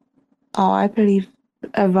 Oh, I believe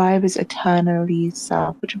a vibe is eternally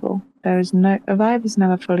salvageable. A vibe is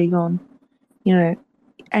never fully gone.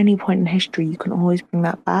 Any point in history, you can always bring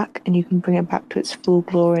that back, and you can bring it back to its full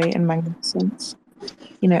glory and magnificence.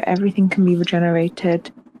 Everything can be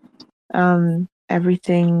regenerated.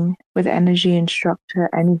 Everything with energy and structure,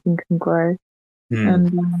 anything can grow.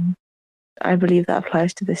 And I believe that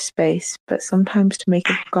applies to this space. But sometimes to make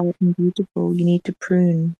a garden beautiful, you need to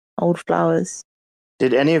prune old flowers.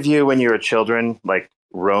 Did any of you, when you were children, like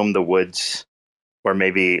roam the woods, or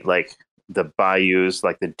maybe like the bayous,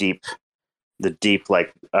 like the deep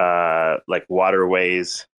like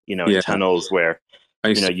waterways, tunnels where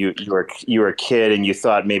you were a kid and you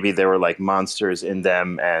thought maybe there were like monsters in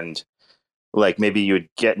them, and like maybe you would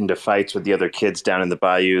get into fights with the other kids down in the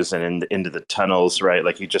bayous and into the tunnels, right?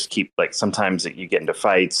 Like you just keep like, sometimes you get into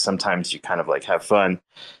fights, sometimes you kind of like have fun,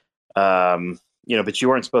 but you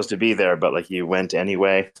weren't supposed to be there, but like you went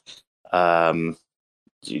anyway. Do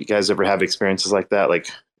you guys ever have experiences like that,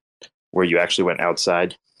 like where you actually went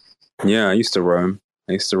outside? Yeah, I used to roam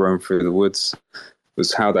through the woods. It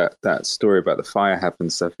was how that story about the fire happened,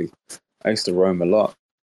 Steffi. I used to roam a lot.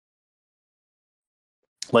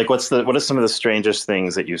 Like, what are some of the strangest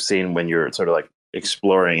things that you've seen when you're sort of like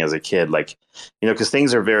exploring as a kid? Like, because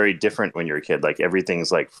things are very different when you're a kid. Like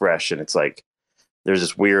everything's like fresh, and it's like there's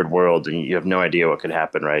this weird world, and you have no idea what could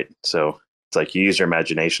happen, right? So it's like you use your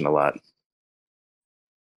imagination a lot.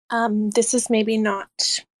 This is maybe not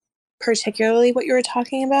particularly what you were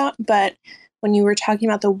talking about, but when you were talking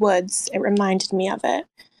about the woods, it reminded me of it.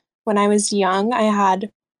 When I was young, I had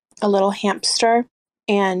a little hamster,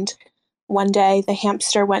 and one day the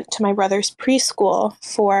hamster went to my brother's preschool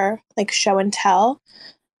for like show and tell,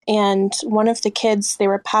 and one of the kids, they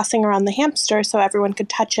were passing around the hamster so everyone could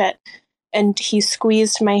touch it, and he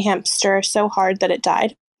squeezed my hamster so hard that it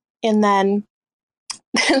died. And then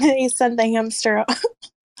they sent the hamster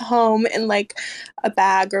home in like a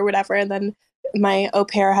bag or whatever, and then my au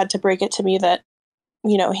pair had to break it to me that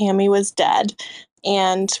Hammy was dead.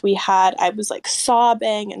 And I was like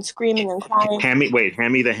sobbing and screaming and crying.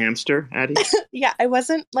 Hammy the hamster, Addie? Yeah, I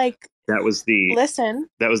wasn't like, that was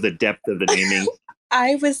the depth of the naming.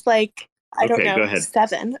 I was like, I don't know, go ahead.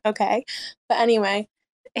 7. Okay. But anyway,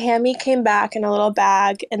 Hammy came back in a little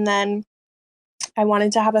bag, and then I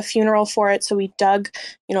wanted to have a funeral for it. So we dug,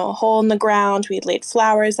 a hole in the ground. We laid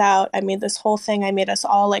flowers out. I made this whole thing. I made us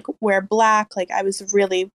all like wear black. Like I was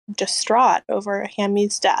really distraught over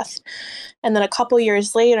Hammy's death. And then a couple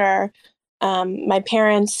years later, my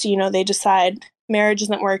parents, they decide marriage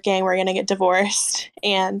isn't working. We're going to get divorced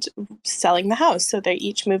and selling the house. So they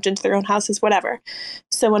each moved into their own houses, whatever.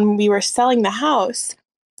 So when we were selling the house,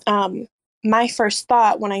 my first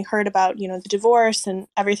thought when I heard about, the divorce and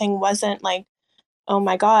everything wasn't like, oh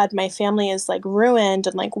my God, my family is like ruined,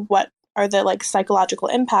 and like what are the like psychological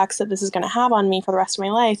impacts that this is going to have on me for the rest of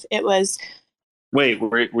my life. It was. Wait,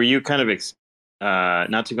 were you kind of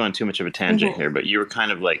not to go on too much of a tangent Mhm. here, but you were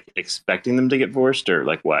kind of like expecting them to get divorced, or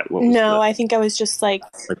like what? What was No, the I think I was just like,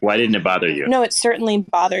 why didn't it bother you? no, it certainly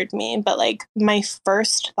bothered me, but like my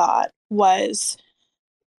first thought was,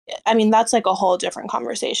 I mean, that's like a whole different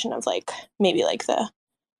conversation of like maybe like the,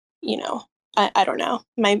 you know, I don't know.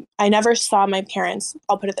 I never saw my parents,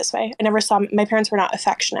 I'll put it this way. I never saw my parents were not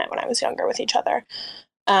affectionate when I was younger with each other.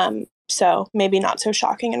 So maybe not so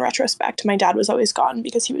shocking in retrospect. My dad was always gone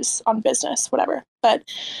because he was on business, whatever. But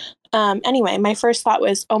anyway, my first thought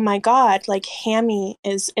was, oh my God, like Hammy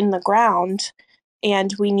is in the ground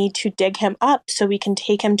and we need to dig him up so we can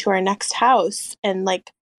take him to our next house. And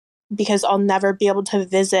like, because I'll never be able to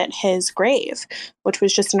visit his grave, which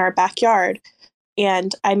was just in our backyard.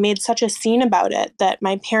 And I made such a scene about it that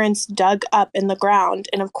my parents dug up in the ground.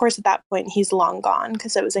 And of course, at that point, he's long gone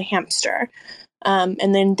because it was a hamster.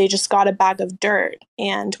 And then they just got a bag of dirt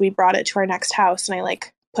and we brought it to our next house. And I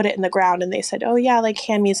like put it in the ground and they said, oh, yeah, like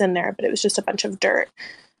Hammy's in there. But it was just a bunch of dirt.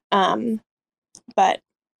 But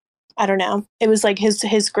I don't know. It was like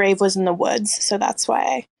his grave was in the woods. So that's why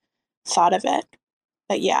I thought of it.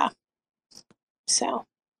 But yeah. So.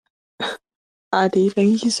 Addy,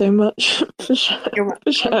 thank you so much for sharing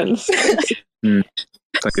this. Thank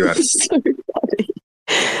you, Addy. So funny.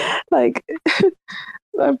 Like,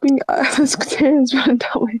 there's tears running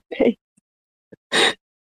down my face.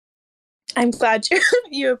 I'm glad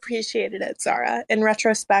you appreciated it, Zara. In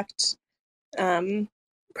retrospect,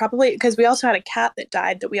 probably because we also had a cat that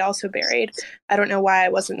died that we also buried. I don't know why I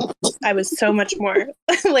was so much more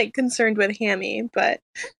like concerned with Hammy, but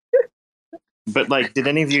like, did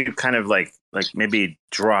any of you kind of like maybe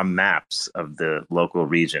draw maps of the local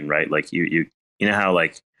region, right? Like you know how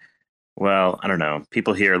like, well, I don't know,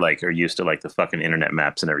 people here like are used to like the fucking internet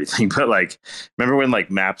maps and everything, but like, remember when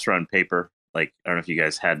like maps were on paper? Like, I don't know if you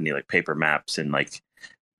guys had any like paper maps, and like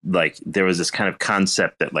there was this kind of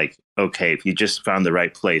concept that like, okay, if you just found the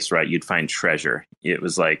right place, right, you'd find treasure. It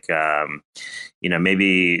was like,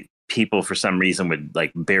 maybe people for some reason would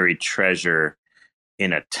like bury treasure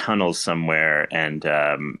in a tunnel somewhere, and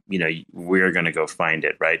we're going to go find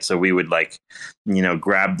it, right? So we would like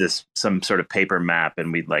grab some sort of paper map,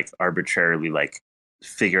 and we'd like arbitrarily like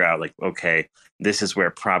figure out like, okay, this is where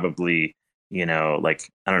probably like,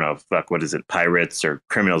 I don't know, what is it, pirates or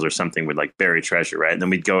criminals or something would like bury treasure, right? And then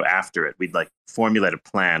we'd go after it. We'd like formulate a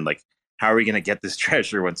plan, like, how are we going to get this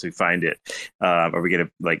treasure once we find it? Are we going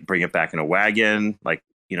to like bring it back in a wagon, like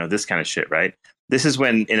this kind of shit, right? This is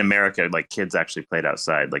when in America, like kids actually played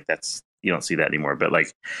outside. Like you don't see that anymore. But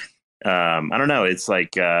like, I don't know. It's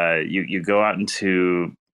like you go out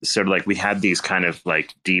into sort of like, we had these kind of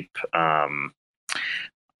like deep, I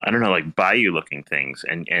don't know, like bayou looking things.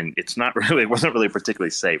 And it wasn't really particularly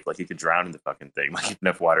safe. Like you could drown in the fucking thing, like if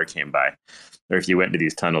enough water came by, or if you went into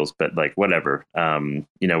these tunnels. But like, whatever,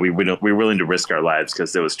 we were willing to risk our lives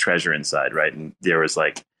because there was treasure inside. Right. And there was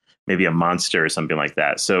like, maybe a monster or something like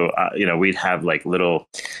that. So, we'd have like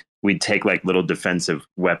we'd take like little defensive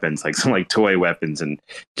weapons, like some like toy weapons, and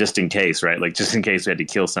just in case, right? Like just in case we had to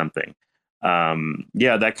kill something.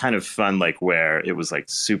 That kind of fun, like where it was like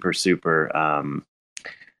super, super,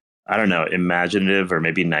 I don't know, imaginative or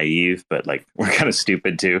maybe naive, but like we're kind of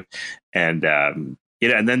stupid too. And,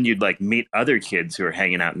 and then you'd like meet other kids who are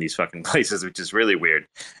hanging out in these fucking places, which is really weird.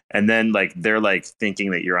 And then like they're like thinking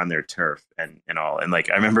that you're on their turf and all. And like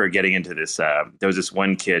I remember getting into this. There was this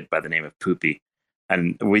one kid by the name of Poopy,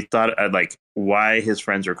 and we thought like why his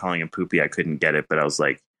friends were calling him Poopy. I couldn't get it, but I was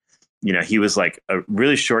like, he was like a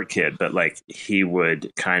really short kid, but like he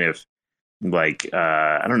would kind of like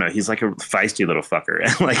I don't know. He's like a feisty little fucker,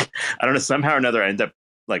 and like I don't know. Somehow or another, I end up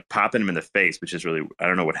like popping him in the face, which is really, I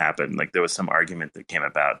don't know what happened. Like there was some argument that came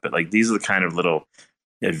about, but like these are the kind of little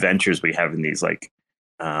adventures we have in these like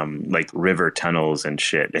river tunnels and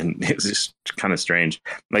shit. And it was just kind of strange.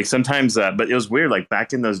 Like sometimes, but it was weird. Like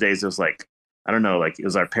back in those days, it was like, I don't know, like it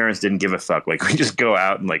was our parents didn't give a fuck. Like we just go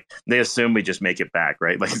out and like, they assume we just make it back.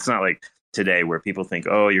 Right. Like it's not like today where people think,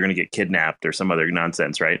 oh, you're going to get kidnapped or some other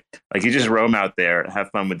nonsense. Right. Like you just roam out there,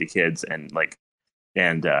 have fun with the kids. And like,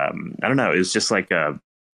 I don't know, it was just like a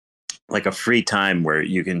free time where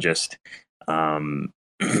you can just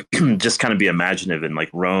just kind of be imaginative and like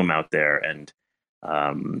roam out there, and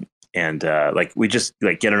like we just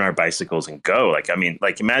like get on our bicycles and go. Like I mean,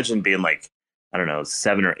 like imagine being like, I don't know,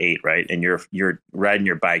 7 or 8, right? And you're riding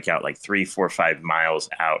your bike out like 3, 4, 5 miles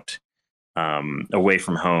out away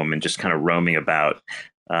from home and just kind of roaming about.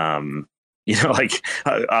 Like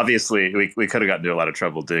obviously we could have gotten into a lot of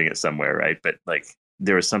trouble doing it somewhere, right? But like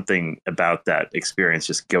there was something about that experience,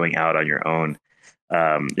 just going out on your own.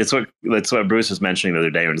 It's what Bruce was mentioning the other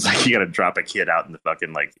day when it's like you got to drop a kid out in the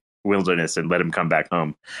fucking like wilderness and let him come back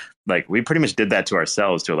home. Like we pretty much did that to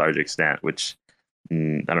ourselves to a large extent, which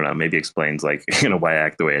I don't know, maybe explains like, why I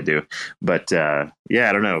act the way I do. But yeah,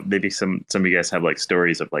 I don't know. Maybe some of you guys have like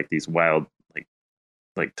stories of like these wild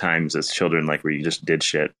like times as children, like where you just did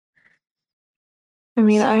shit. I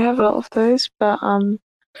mean, I have a lot of those, but I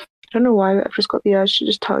don't know why, but I've just got the urge to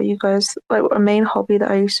just tell you guys. Like, a main hobby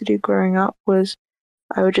that I used to do growing up was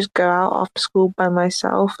I would just go out after school by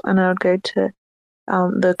myself, and I would go to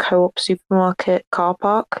the Co-op supermarket car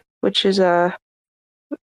park, which is a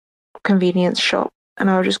convenience shop, and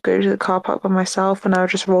I would just go to the car park by myself, and I would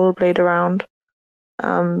just rollerblade around.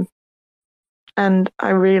 And I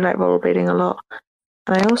really like rollerblading a lot.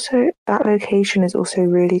 And I also, that location is also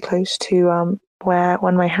really close to where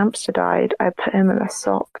when my hamster died, I put him in a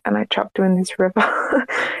sock and I chucked him in this river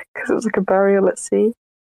because it was like a burial at sea.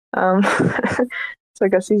 So I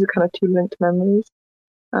guess these are kind of two linked memories.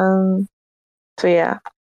 So yeah,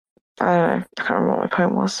 I don't know. I can't remember what my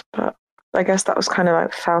point was, but I guess that was kind of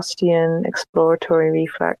like Faustian exploratory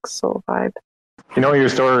reflex sort of vibe. You know what your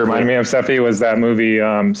story reminded me of, Sephi, was that movie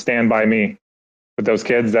Stand By Me with those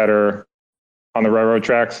kids that are on the railroad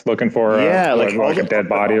tracks looking for like a dead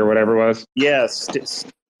body or whatever it was. Yes,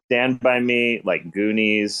 Stand By Me, like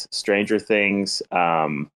Goonies, Stranger Things,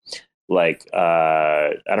 like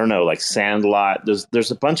I don't know, like Sandlot.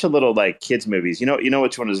 There's a bunch of little like kids movies. You know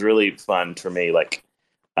which one is really fun for me? Like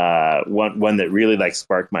one that really like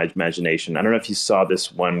sparked my imagination. I don't know if you saw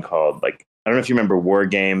this one called like, I don't know if you remember War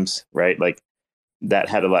Games, right? Like that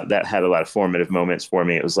had a lot of formative moments for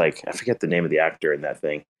me. It was like, I forget the name of the actor in that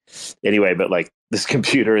thing. Anyway, but like this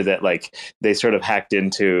computer that like they sort of hacked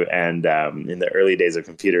into, and in the early days of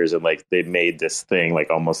computers, and like they made this thing like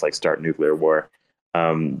almost like start nuclear war.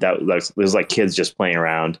 That was like kids just playing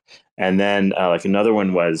around. And then like another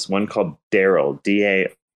one was one called Daryl,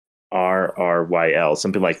 Darryl,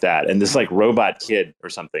 something like that. And this like robot kid or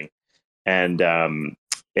something. And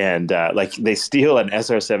like they steal an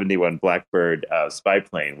SR-71 Blackbird spy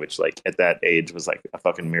plane, which like at that age was like a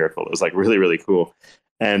fucking miracle. It was like really, really cool.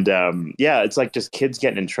 And yeah, it's like just kids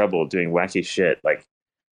getting in trouble doing wacky shit. Like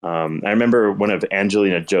I remember one of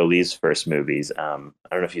Angelina Jolie's first movies. I don't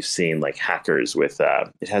know if you've seen like Hackers with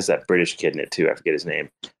it has that British kid in it too. I forget his name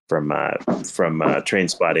from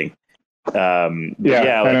Trainspotting. I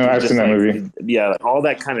know, I've seen that movie. Yeah, all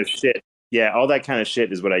that kind of shit. Yeah, all that kind of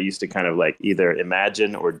shit is what I used to kind of like either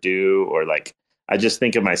imagine or do, or like I just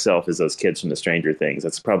think of myself as those kids from the Stranger Things.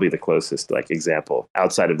 That's probably the closest like example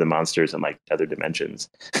outside of the monsters and like other dimensions.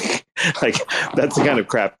 Like that's the kind of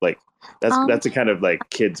crap. Like that's the kind of like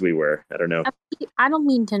kids we were. I don't know. I don't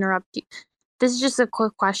mean to interrupt you. This is just a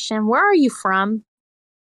quick question. Where are you from?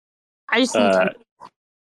 I just need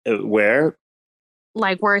to where?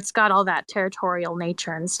 Like where it's got all that territorial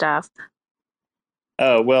nature and stuff.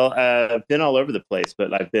 Oh, well, I've been all over the place,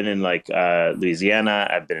 but I've been in like Louisiana.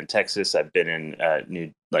 I've been in Texas. I've been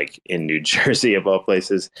in in New Jersey of all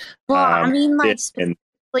places. Well, I mean, like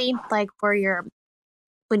specifically, like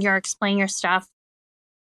when you're explaining your stuff.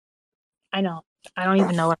 I don't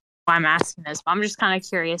even know why I'm asking this, but I'm just kind of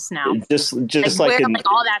curious now. Just like where like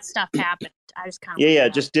all that stuff happened. I just kind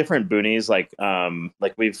of just different boonies. Like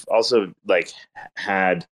we've also like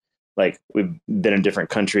had. Like we've been in different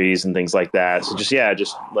countries and things like that. So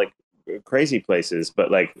just like crazy places.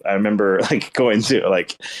 But like I remember like going to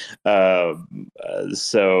like I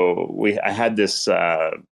had this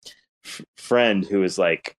friend who was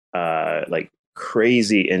like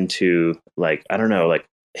crazy into like I don't know like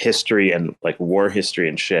history and like war history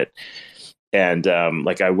and shit. And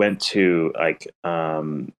like I went to like I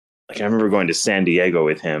remember going to San Diego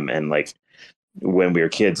with him, and like when we were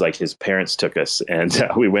kids, like his parents took us, and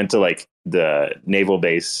we went to like the naval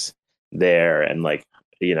base there, and like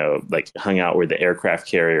like hung out where the aircraft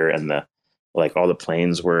carrier and the like all the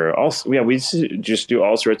planes were. Also, yeah, we used to just do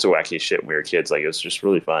all sorts of wacky shit when we were kids. Like it was just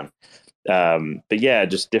really fun. But yeah,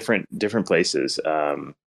 just different places.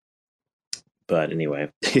 But anyway,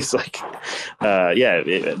 he's like,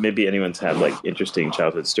 maybe anyone's had like interesting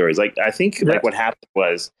childhood stories. Like I think like what happened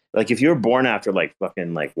was like if you were born after like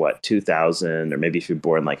fucking like what 2000, or maybe if you're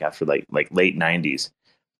born like after like late 90s,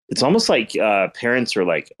 it's almost like parents are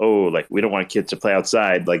like, oh, like we don't want kids to play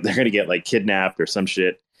outside, like they're gonna get like kidnapped or some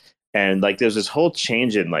shit. And like there's this whole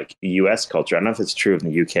change in like U.S. culture. I don't know if it's true in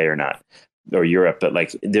the U.K. or not, or Europe, but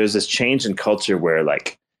like there's this change in culture where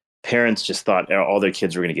like parents just thought all their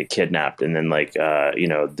kids were going to get kidnapped, and then like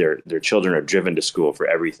their children are driven to school for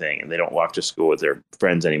everything, and they don't walk to school with their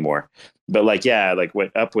friends anymore. But like like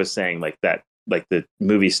what Up was saying, like that, like the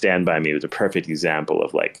movie Stand By Me was a perfect example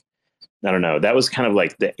of like I don't know. That was kind of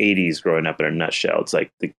like the 80s growing up in a nutshell. It's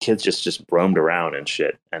like the kids just roamed around and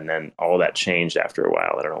shit. And then all that changed after a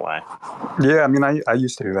while. I don't know why. Yeah, I mean, I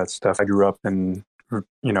used to do that stuff. I grew up in,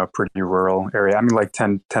 a pretty rural area. I mean, like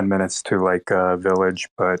 10 minutes to like a village,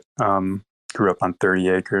 but grew up on 30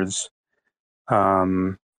 acres.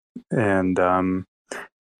 And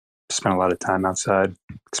spent a lot of time outside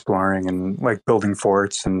exploring and like building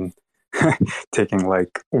forts and taking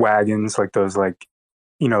like wagons, like those like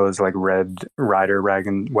those like red rider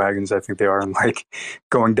wagons, I think they are, and like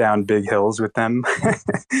going down big hills with them,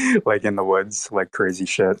 like in the woods, like crazy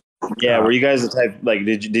shit. Yeah, were you guys the type like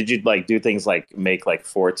did you like do things like make like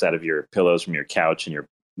forts out of your pillows from your couch and your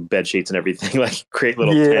bed sheets and everything, like create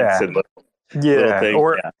little tents and little things?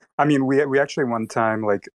 Or I mean, we actually one time,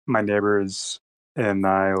 like my neighbors and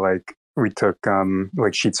I, like we took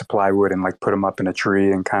like sheets of plywood and like put them up in a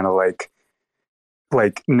tree and kind of like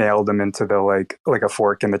nailed them into the like a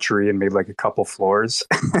fork in the tree and made like a couple floors.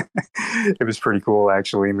 It was pretty cool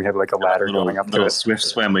actually, and we had like a ladder going up to it.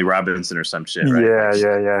 Swift's Family Robinson or some shit, right?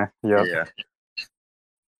 Yeah.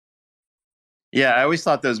 Yeah, I always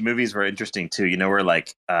thought those movies were interesting too. Where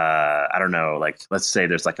like I don't know, like let's say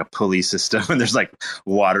there's like a pulley system and there's like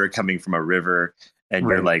water coming from a river, and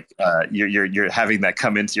you're like you're having that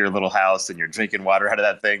come into your little house and you're drinking water out of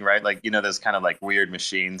that thing, right? Like those kind of like weird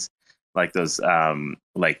machines, like those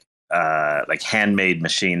like handmade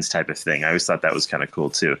machines type of thing. I always thought that was kind of cool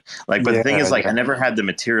too. Like, but the thing is, like, I never had the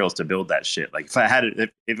materials to build that shit. Like, if I had it,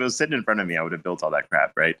 if it was sitting in front of me, I would have built all that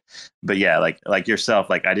crap, right? But yeah, like yourself,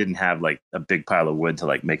 like I didn't have like a big pile of wood to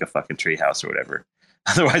like make a fucking tree house or whatever.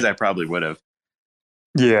 Otherwise, I probably would have.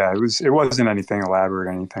 Yeah, it wasn't anything elaborate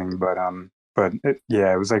or anything, but it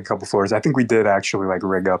was like a couple floors. I think we did actually like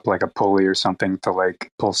rig up like a pulley or something to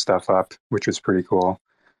like pull stuff up, which was pretty cool.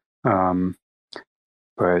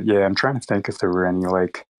 But yeah, I'm trying to think if there were any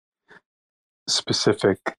like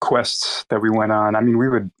specific quests that we went on. I mean, we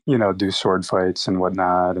would, do sword fights and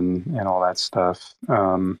whatnot and all that stuff.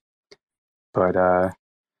 But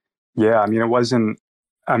yeah, I mean, it wasn't,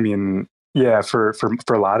 I mean, yeah, for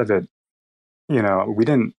a lot of it,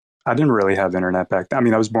 I didn't really have internet back then. I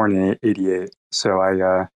mean, I was born in 88, so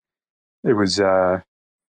it was a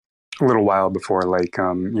little while before like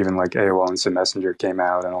even like AOL Instant Messenger came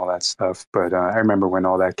out and all that stuff. But I remember when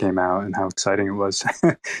all that came out and how exciting it was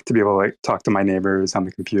to be able to like talk to my neighbors on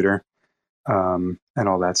the computer and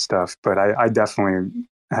all that stuff. But I definitely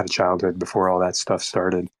had a childhood before all that stuff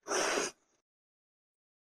started.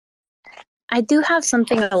 I do have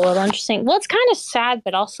something a little interesting. Well, it's kind of sad,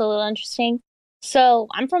 but also a little interesting. So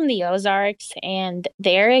I'm from the Ozarks, and the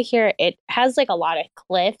area here, it has like a lot of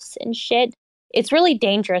cliffs and shit. It's really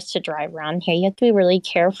dangerous to drive around here. You have to be really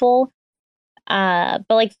careful. But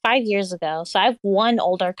like 5 years ago, so I have one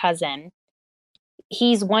older cousin.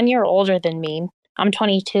 He's 1 year older than me. I'm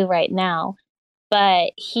 22 right now,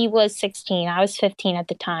 but he was 16. I was 15 at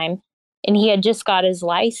the time, and he had just got his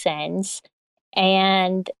license,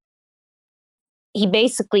 and he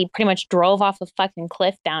basically pretty much drove off a fucking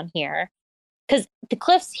cliff down here. Because the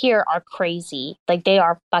cliffs here are crazy. Like, they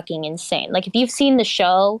are fucking insane. Like, if you've seen the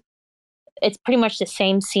show, it's pretty much the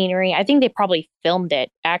same scenery. I think they probably filmed it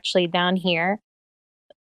actually down here.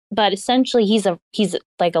 But essentially, he's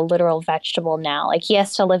like a literal vegetable now. Like, he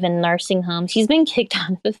has to live in nursing homes. He's been kicked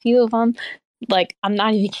out of a few of them. Like,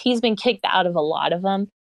 he's been kicked out of a lot of them.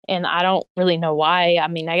 And I don't really know why. I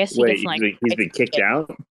mean, I guess he gets like... He's been kicked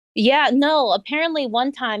out? Yeah, no. Apparently,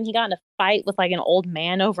 one time he got in a fight with like an old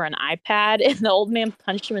man over an iPad, and the old man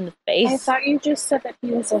punched him in the face. I thought you just said that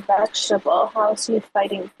he was a vegetable. How is he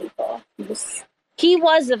fighting people? He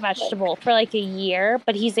was a vegetable for like a year,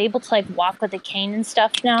 but he's able to like walk with a cane and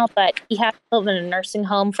stuff now. But he has to live in a nursing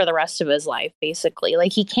home for the rest of his life, basically.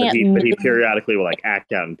 Like, he can't. But he periodically will like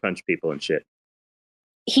act out and punch people and shit.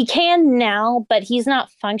 He can now, but he's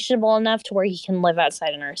not functional enough to where he can live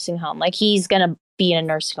outside a nursing home. Like, he's gonna be in a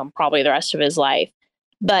nursing home probably the rest of his life.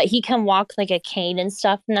 But he can walk like a cane and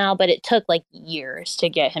stuff now, but it took like years to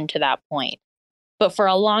get him to that point. But for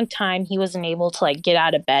a long time, he wasn't able to like get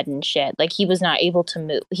out of bed and shit. Like, he was not able to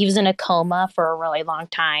move. He was in a coma for a really long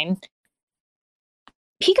time.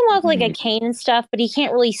 He can walk like a cane and stuff, but he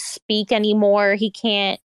can't really speak anymore. He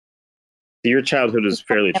can't. Your childhood was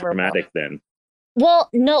fairly traumatic then. Well,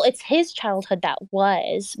 no, it's his childhood that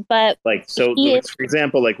was, but like, so for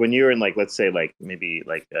example, like when you were in like, let's say like maybe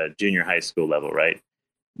like a junior high school level, right?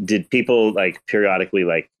 Did people like periodically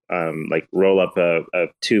like roll up a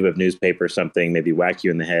tube of newspaper or something, maybe whack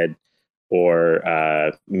you in the head,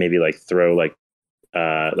 or maybe like throw like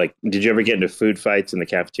did you ever get into food fights in the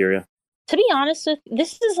cafeteria? To be honest with you,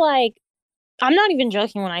 this is like, I'm not even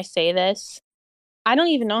joking when I say this. I don't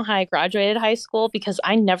even know how I graduated high school because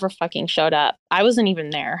I never fucking showed up. I wasn't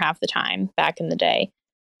even there half the time back in the day.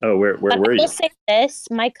 Oh, where But were I you? will say this: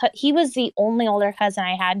 he was the only older cousin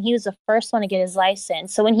I had, and he was the first one to get his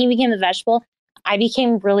license. So when he became a vegetable, I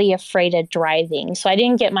became really afraid of driving. So I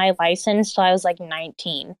didn't get my license till I was like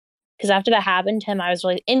 19. Because after that happened to him, I was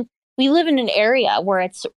really in. We live in an area where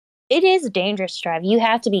it is dangerous to drive. You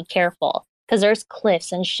have to be careful because there's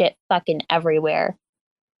cliffs and shit fucking everywhere.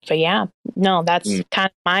 So yeah, no, that's kind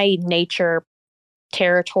of my nature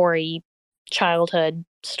territory childhood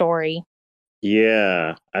story.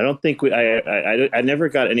 Yeah, I don't think I never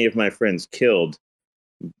got any of my friends killed.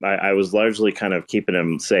 I was largely kind of keeping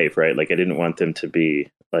them safe, right? Like I didn't want them to be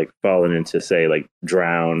like fallen into, say, like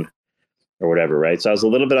drown or whatever, right? So I was a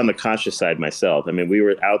little bit on the cautious side myself. I mean, we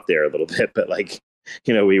were out there a little bit, but like,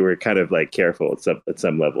 we were kind of like careful at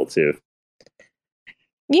some level too.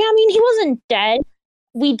 Yeah, I mean, he wasn't dead.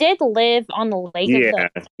 We did live on the lake of Yeah,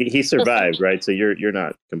 he survived, right? So you're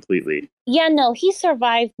not completely. Yeah, no, he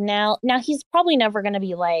survived now. Now he's probably never going to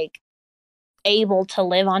be like able to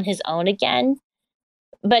live on his own again.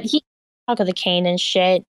 But he talk of the cane and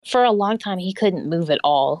shit. For a long time he couldn't move at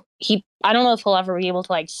all. I don't know if he'll ever be able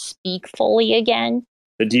to like speak fully again.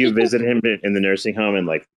 But do you visit him in the nursing home and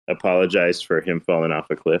like apologize for him falling off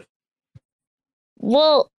a cliff?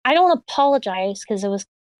 Well, I don't apologize because it was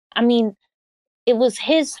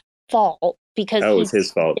his fault because it was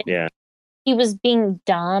his fault. Yeah. He was being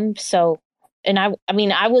dumb. So, and I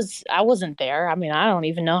wasn't there. I mean, I don't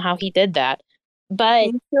even know how he did that. But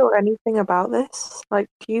do you feel anything about this? Like,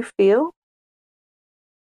 do you feel?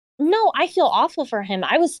 No, I feel awful for him.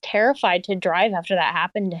 I was terrified to drive after that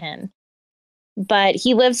happened to him. But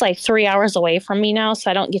he lives like 3 hours away from me now,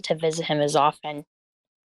 so I don't get to visit him as often.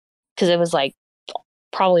 Because it was like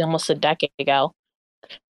probably almost a decade ago.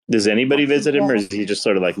 Does anybody visit him, or is he just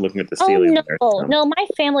sort of like looking at the ceiling? No, my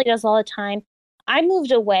family does all the time. I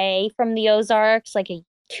moved away from the Ozarks like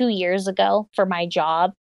 2 years ago for my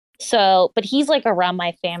job. So, but he's like around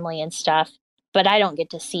my family and stuff. But I don't get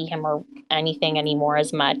to see him or anything anymore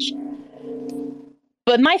as much.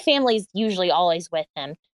 But my family's usually always with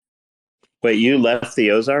him. Wait, you left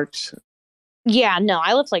the Ozarks? Yeah, no,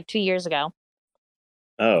 I left like 2 years ago.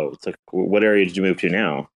 Oh, so what area did you move to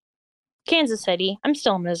now? Kansas City. I'm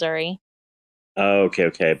still in Missouri. Oh,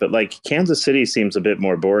 okay. But like Kansas City seems a bit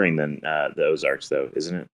more boring than the Ozarks, though,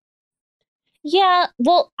 isn't it? Yeah,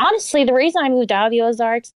 well, honestly, the reason I moved out of the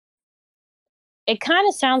Ozarks, it kind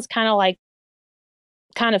of sounds kind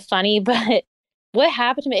of funny, but what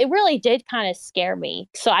happened to me, it really did kind of scare me.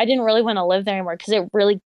 So I didn't really want to live there anymore because it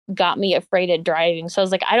really got me afraid of driving. So I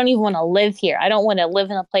was like, I don't even want to live here. I don't want to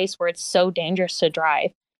live in a place where it's so dangerous to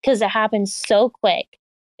drive because it happens so quick.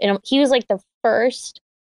 And he was like the first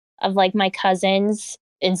of like my cousins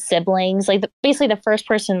and siblings, like basically the first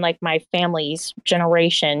person like my family's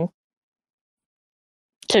generation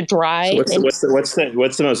to drive. So what's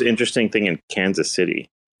the most interesting thing in Kansas City?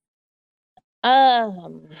 I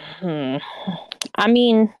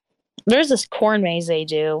mean, there's this corn maze they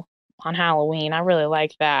do on Halloween. I really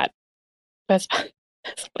like that. Have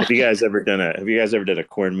you guys ever done a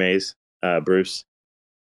corn maze, Bruce?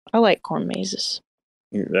 I like corn mazes.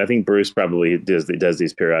 I think Bruce probably does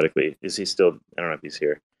these periodically. Is he still? I don't know if he's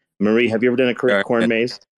here. Marie, have you ever done a corn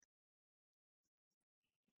maze?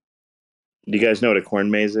 Do you guys know what a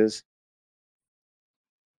corn maze is?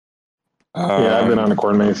 Yeah, I've been on a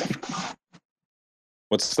corn maze.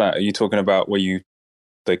 What's that? Are you talking about where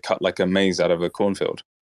they cut like a maze out of a cornfield?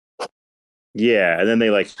 Yeah, and then they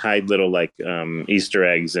like hide little like Easter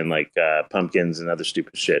eggs and like pumpkins and other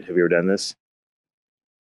stupid shit. Have you ever done this?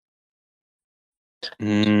 I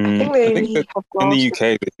think in the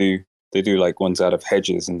UK they do like ones out of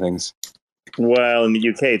hedges and things. Well, in the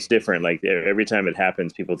UK it's different. Like every time it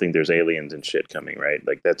happens, people think there's aliens and shit coming, right?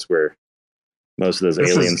 Like that's where most of those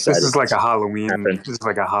aliens. This is like a Halloween. This is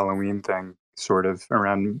like a Halloween thing, sort of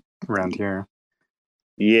around here.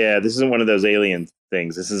 Yeah, this isn't one of those alien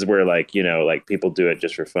things. This is where like like people do it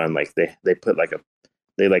just for fun. Like they put like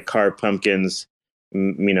they like carve pumpkins,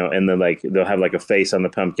 and then like they'll have like a face on the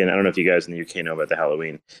pumpkin. I don't know if you guys in the UK know about the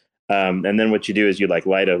Halloween. And then what you do is you like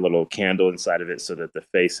light a little candle inside of it so that the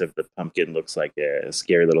face of the pumpkin looks like a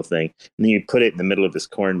scary little thing. And then you put it in the middle of this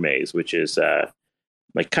corn maze, which is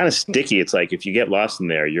like kind of sticky. It's like if you get lost in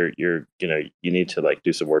there, you're you need to like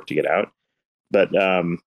do some work to get out. But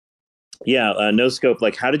no scope.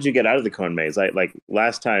 Like, how did you get out of the corn maze? Like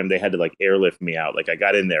last time they had to like airlift me out. Like I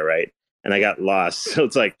got in there, right, and I got lost. So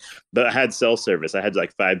it's like, but I had cell service. I had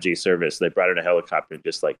like 5G service. They brought in a helicopter and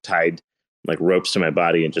just like tied like ropes to my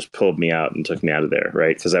body and just pulled me out and took me out of there,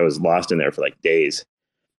 right? Because I was lost in there for like days.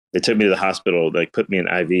 They took me to the hospital, like put me in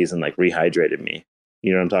IVs and like rehydrated me.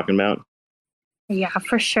 You know what I'm talking about? Yeah,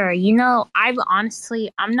 for sure.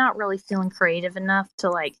 I'm not really feeling creative enough to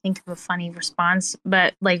like think of a funny response.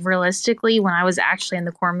 But like realistically, when I was actually in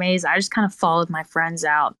the corn maze, I just kind of followed my friends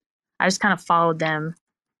out. I just kind of followed them.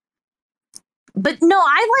 But no,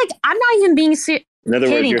 I'm not even being serious. In other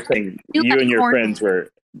words, you're saying you and your friends were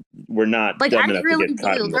not like dumb I enough really to get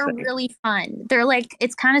caught do. in the They're thing. really fun. They're like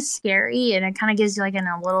it's kind of scary and it kind of gives you like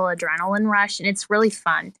a little adrenaline rush and it's really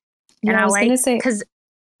fun. Yeah, And I was gonna say because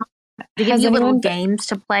they give you little games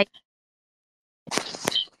to play.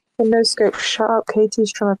 No scope. Shut up.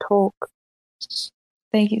 Katie's trying to talk.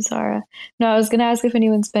 Thank you, Zara. No, I was gonna ask if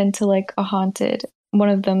anyone's been to like a haunted one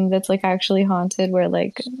of them that's like actually haunted where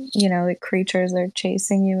like like creatures are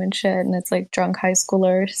chasing you and shit and it's like drunk high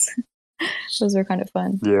schoolers. Those were kind of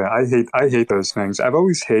fun. Yeah, I hate those things. I've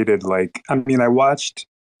always hated I watched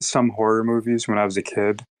some horror movies when I was a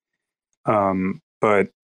kid, but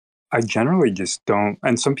I generally just don't.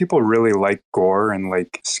 And some people really like gore and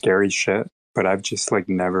like scary shit, but I've just like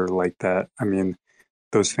never liked that. I mean,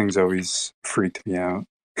 those things always freaked me out.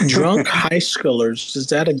 Drunk high schoolers, is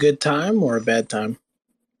that a good time or a bad time?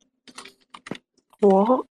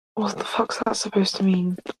 What? What the fuck's that supposed to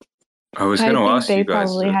mean? I was going to ask they you guys,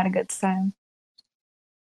 probably had a good time.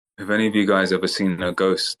 have any of you guys ever seen a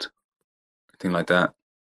ghost? Anything like that?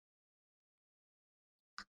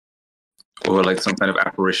 Or like some kind of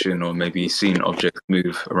apparition, or maybe seen objects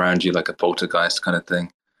move around you like a poltergeist kind of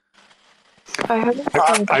thing?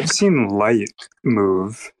 I've seen light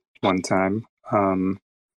move one time. I've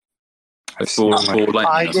seen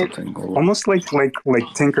I did. Almost like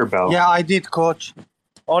Tinkerbell. Yeah, I did, Coach.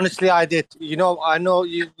 Honestly, I did. I know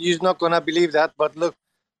you're not gonna believe that, but look,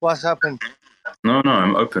 what's happened. No,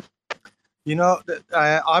 I'm open.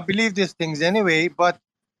 I believe these things anyway. But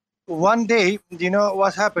one day,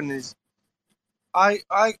 what happened is, I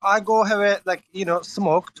go have a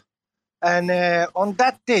smoked, and on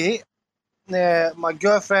that day, my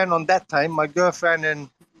girlfriend and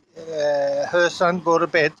her son go to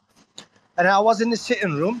bed, and I was in the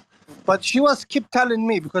sitting room, but she was keep telling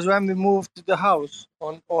me because when we moved to the house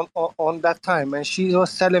on that time, and she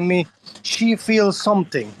was telling me she feels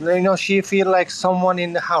something. She feel like someone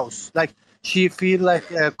in the house, like she feel like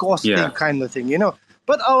a ghosting kind of thing.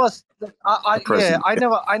 But I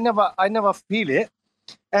never feel it.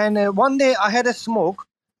 And one day I had a smoke,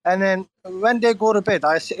 and then when they go to bed,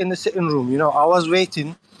 I sit in the sitting room. I was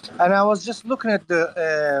waiting, and I was just looking at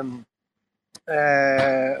the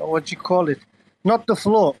what you call it? Not the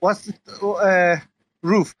floor. What's the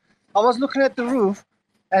roof? I was looking at the roof,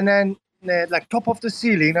 and then like top of the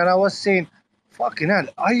ceiling, and I was saying, "Fucking hell,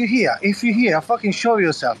 are you here? If you're here, fucking show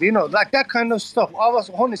yourself." Like that kind of stuff. I was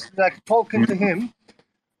honestly like talking to him,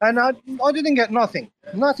 and I didn't get nothing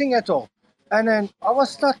at all. And then I was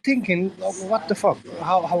start thinking, what the fuck?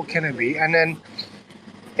 How can it be? And then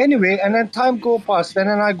anyway, and then time go past, and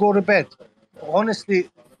then I go to bed. Honestly,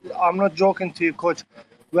 I'm not joking to you, Coach.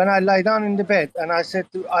 When I lie down in the bed, and I said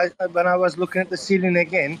when I was looking at the ceiling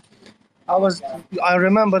again, I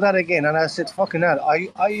remember that again, and I said, "Fucking hell,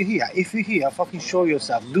 are you here? If you're here, fucking show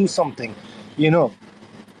yourself. Do something." Do you know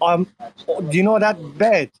that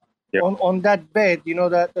bed? Yep. On that bed,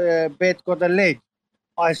 that bed got a leg.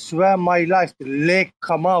 I swear my life, the leg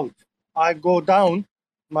come out. I go down.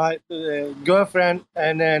 My girlfriend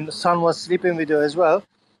and then son was sleeping with her as well,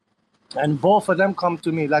 and both of them come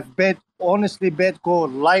to me like bed. Honestly, bed go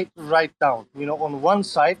right down. On one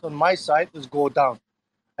side, on my side, is go down.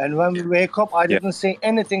 And when we wake up, I didn't say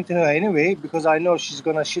anything to her anyway because I know she's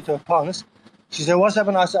gonna shit her pants. She said, "What's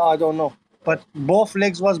happened?" I said, "I don't know." But both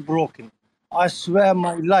legs was broken. I swear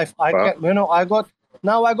my life. I can't.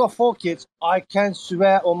 I got 4 kids. I can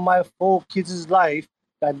swear on my 4 kids' life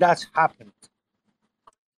that that's happened.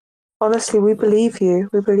 Honestly, we believe you.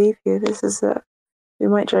 We believe you. This is it. We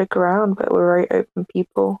might joke around, but we're very open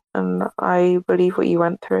people, and I believe what you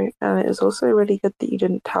went through. And it was also really good that you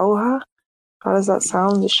didn't tell her. How does that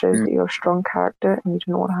sound? It shows that you're a strong character, and you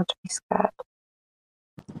didn't want her to be scared.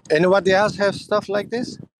 Anybody else have stuff like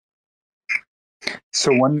this?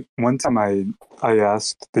 So one time I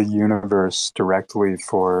asked the universe directly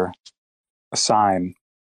for a sign,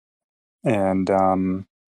 and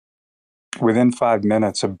within 5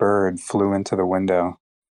 minutes, a bird flew into the window,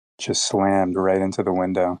 just slammed right into the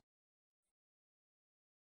window.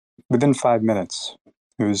 Within 5 minutes,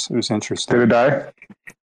 it was interesting. Did it die?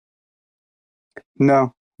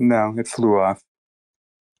 No, it flew off.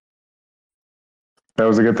 That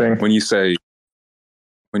was a good thing. When you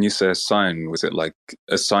say a sign, was it like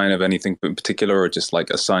a sign of anything in particular, or just like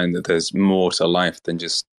a sign that there's more to life than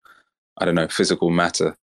just, I don't know, physical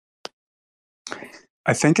matter?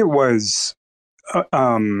 I think it was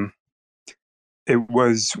when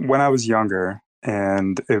I was younger,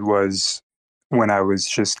 and it was when I was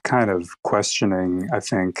just kind of questioning, I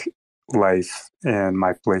think, life and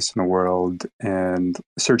my place in the world and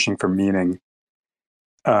searching for meaning,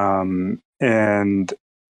 and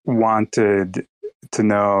wanted to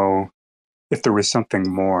know if there was something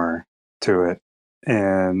more to it.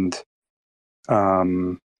 And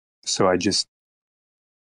so I just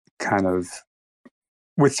kind of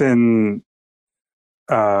within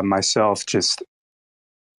myself just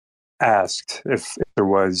asked if there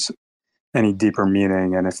was any deeper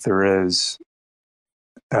meaning, and if there is,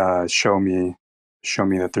 show me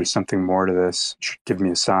that there's something more to this. Give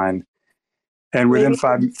me a sign. And within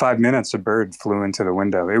five minutes, a bird flew into the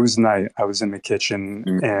window. It was night. I was in the kitchen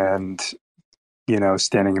and,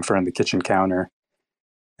 standing in front of the kitchen counter,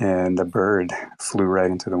 and a bird flew right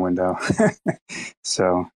into the window.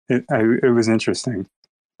 So it was interesting.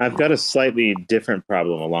 I've got a slightly different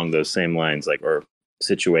problem along those same lines, or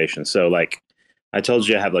situation. So I told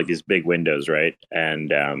you I have these big windows, right?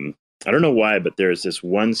 And I don't know why, but there's this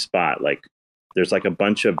one spot, there's a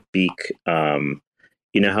bunch of beak.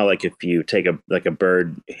 You know how if you take a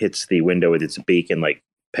bird hits the window with its beak and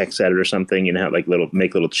pecks at it or something, you know how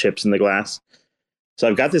make little chips in the glass. So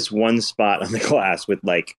I've got this one spot on the glass with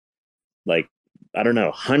I don't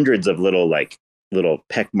know, hundreds of little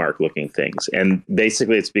peck mark looking things. And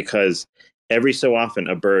basically it's because every so often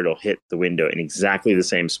a bird will hit the window in exactly the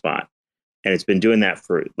same spot. And it's been doing that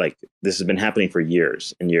for this has been happening for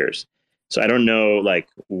years and years. So I don't know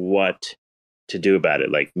what to do about it.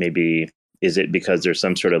 Maybe is it because there's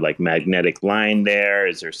some sort of magnetic line there?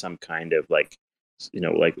 Is there some kind of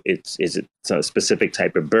is it a specific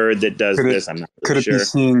type of bird that does this? I'm not really sure. Could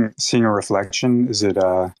it be seeing a reflection? Is there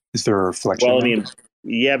a reflection? Well, I mean,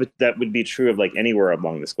 yeah, but that would be true of anywhere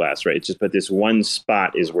along this glass, right? It's just, but this one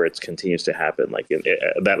spot is where it continues to happen,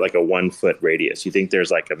 about a 1 foot radius. You think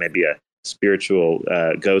there's maybe a spiritual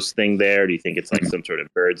ghost thing there? Do you think it's some sort of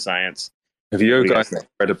bird science? Have you guys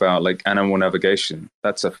read about animal navigation?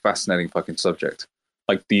 That's a fascinating fucking subject.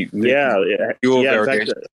 The pure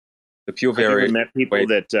variation. The pure variation. Have you ever met people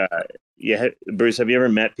that Bruce, have you ever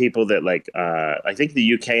met people that I think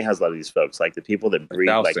the UK has a lot of these folks, the people that breed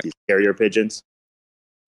these carrier pigeons?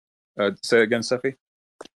 Say it again, Sophie.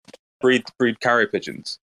 Breed carrier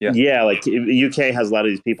pigeons. Yeah. Yeah, UK has a lot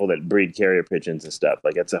of these people that breed carrier pigeons and stuff.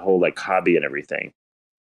 It's a whole hobby and everything.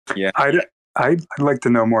 Yeah. I'd like to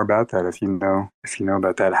know more about that. If you know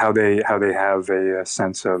about that, how they have a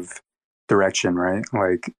sense of direction, right?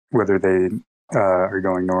 Whether they are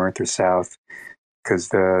going north or south, because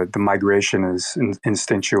the migration is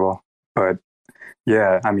instinctual. But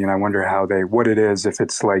yeah, I mean, I wonder what it is, if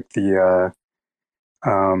it's the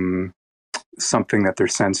something that they're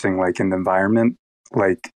sensing in the environment,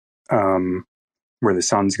 where the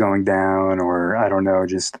sun's going down, or I don't know,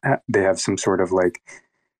 just they have some sort of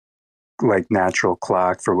natural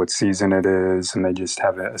clock for what season it is, and they just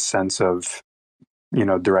have a sense of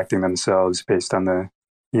directing themselves based on the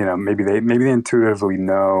maybe they intuitively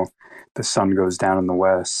know the sun goes down in the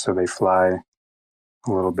west, so they fly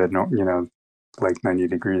a little bit 90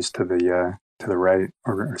 degrees to the right,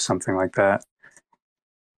 or something like that.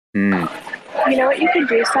 You know what you could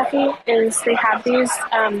do, Steffi, is they have these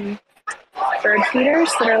bird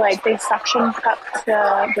feeders that are they suction cup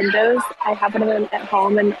to windows. I have one of them at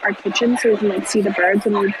home in our kitchen, so we can see the birds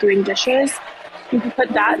when we're doing dishes. You can put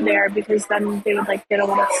that there, because then they would get a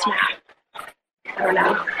little snack. I don't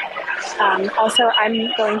know. Also, I'm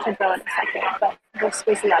going to go in a second, but we'll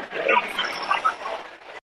space it out.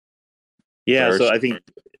 Yeah, so I think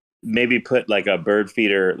maybe put a bird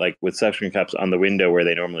feeder with suction cups on the window where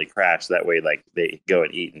they normally crash. That way, they go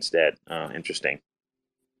and eat instead. Interesting.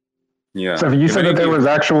 Yeah. So you said that there was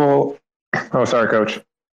actual. Oh, sorry, Coach.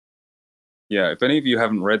 Yeah, if any of you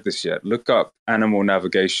haven't read this yet, look up animal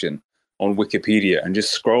navigation on Wikipedia and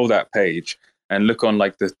just scroll that page and look on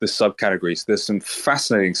the subcategories. There's some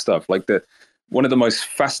fascinating stuff. One of the most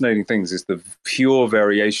fascinating things is the pure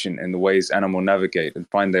variation in the ways animals navigate and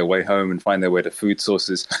find their way home and find their way to food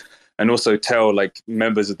sources, and also tell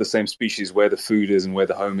members of the same species where the food is and where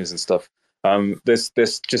the home is and stuff. There's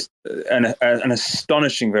just an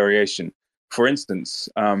astonishing variation. For instance,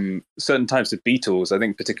 certain types of beetles, I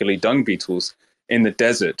think particularly dung beetles in the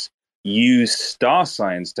desert, use star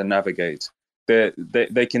signs to navigate.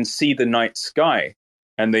 They can see the night sky,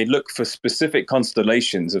 and they look for specific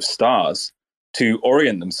constellations of stars to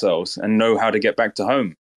orient themselves and know how to get back to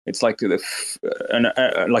home. It's like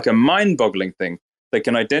a mind-boggling thing. They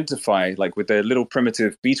can identify, with their little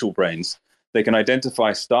primitive beetle brains, they can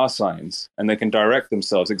identify star signs, and they can direct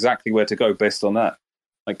themselves exactly where to go based on that.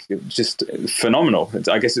 Like just phenomenal.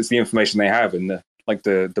 I guess it's the information they have in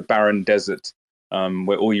the barren desert,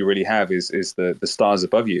 where all you really have is the stars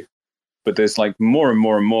above you. But there's like more and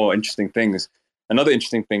more and more interesting things. Another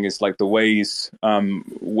interesting thing is like the ways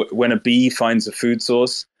when a bee finds a food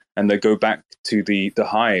source and they go back to the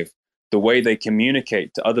hive, the way they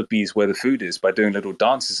communicate to other bees where the food is by doing little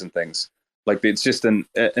dances and things. Like it's just an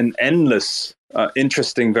endless,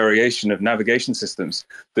 interesting variation of navigation systems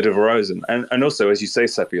that have arisen. And also, as you say,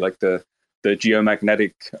 Seppi, like the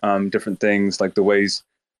geomagnetic different things, like the ways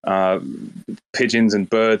pigeons and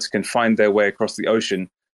birds can find their way across the ocean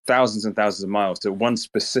thousands and thousands of miles to one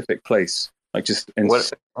specific place. Like just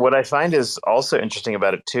what I find is also interesting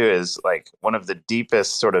about it too is like one of the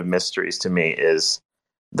deepest sort of mysteries to me is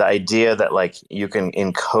the idea that like you can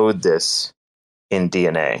encode this in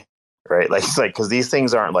DNA, right? Like it's like because these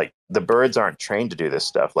things aren't like the birds aren't trained to do this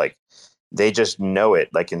stuff. Like they just know it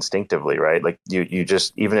like instinctively, right? Like you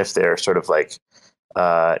just even if they're sort of like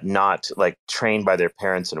not like trained by their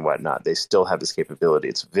parents and whatnot, they still have this capability.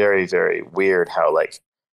 It's very, very weird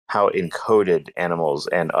how encoded animals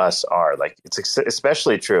and us are. Like it's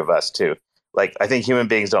especially true of us too. Like I think human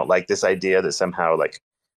beings don't like this idea that somehow like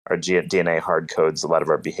our DNA hard codes a lot of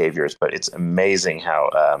our behaviors, but it's amazing how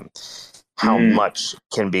much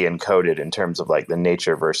can be encoded in terms of like the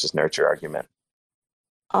nature versus nurture argument.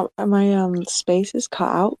 My space is cut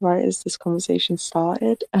out right as this conversation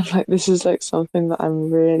started, and like this is like something that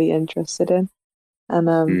I'm really interested in.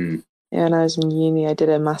 And yeah, when I was in uni, I did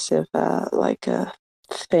a massive like a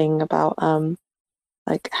thing about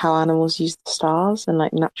like how animals use the stars and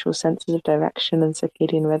like natural senses of direction and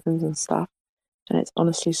circadian rhythms and stuff. And it's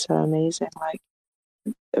honestly so amazing. Like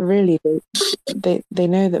really, they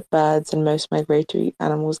know that birds and most migratory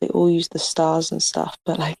animals, they all use the stars and stuff,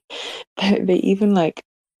 but like they even like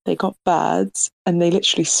they got birds and they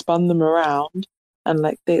literally spun them around and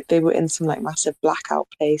like they were in some like massive blackout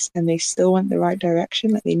place and they still went the right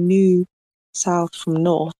direction. Like they knew south from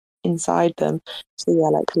north inside them. So yeah,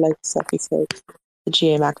 like Sophie said, the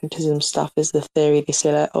geomagnetism stuff is the theory. They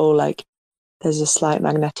say like, oh, like there's a slight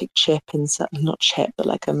magnetic chip in not chip, but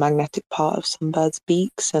like a magnetic part of some birds'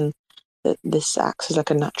 beaks, and that this acts as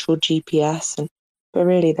like a natural GPS. But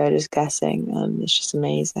really, they're just guessing, and it's just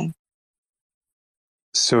amazing.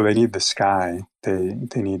 So they need the sky. They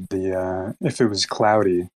need the if it was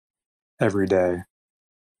cloudy every day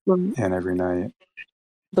and every night.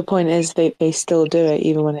 The point is, they still do it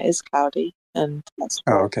even when it is cloudy, and that's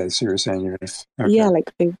Oh, okay. So you were saying even if yeah,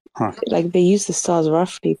 like they use the stars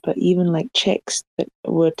roughly, but even like chicks that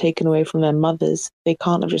were taken away from their mothers, they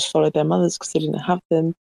can't have just followed their mothers because they didn't have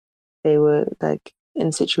them. They were like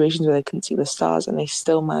in situations where they couldn't see the stars, and they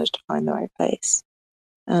still managed to find the right place.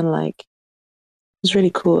 And like it was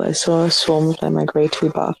really cool. I saw a swarm of like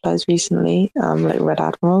migratory butterflies recently, like red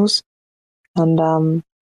admirals, and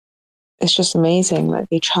it's just amazing. Like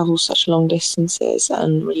they travel such long distances,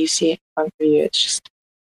 and when you see it in front of you, it's just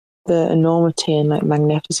the enormity and like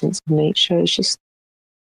magnificence of nature is just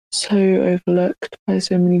so overlooked by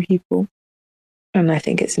so many people, and I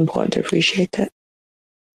think it's important to appreciate it.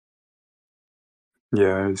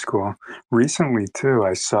 Yeah, it's cool. Recently too,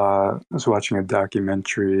 I was watching a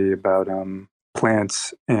documentary about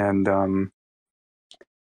plants and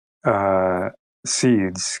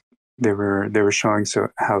seeds. They were showing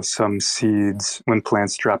how some seeds, when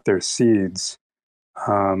plants drop their seeds,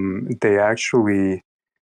 they actually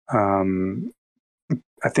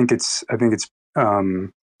I think it's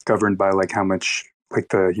governed by like how much like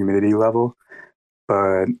the humidity level,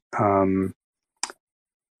 but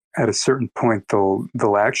at a certain point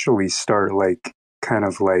they'll actually start like kind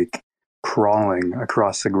of like crawling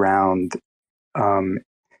across the ground and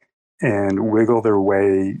wiggle their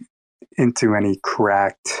way into any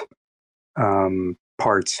cracked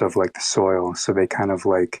parts of like the soil. So they kind of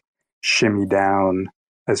like shimmy down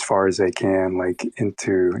as far as they can, like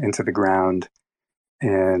into the ground,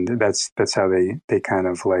 and that's how they kind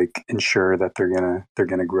of like ensure that they're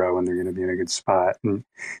gonna grow and they're gonna be in a good spot. And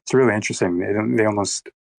it's really interesting. They almost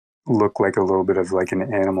look like a little bit of like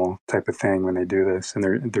an animal type of thing when they do this, and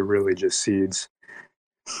they're really just seeds.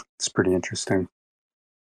 It's pretty interesting.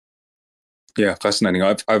 Yeah, fascinating.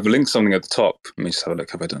 I've linked something at the top. Let me just have a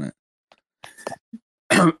look. Have I done it?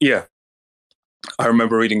 Yeah, I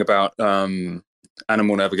remember reading about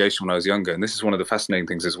animal navigation when I was younger, and this is one of the fascinating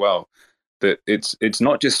things as well. That it's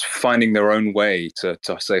not just finding their own way to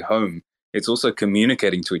say home. It's also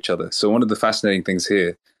communicating to each other. So one of the fascinating things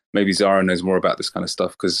here, maybe Zara knows more about this kind of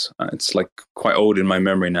stuff because it's like quite old in my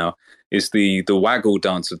memory now, is the waggle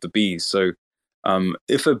dance of the bees. So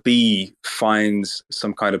if a bee finds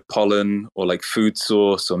some kind of pollen or like food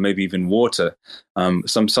source or maybe even water,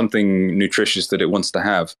 something nutritious that it wants to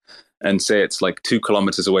have, and say it's like 2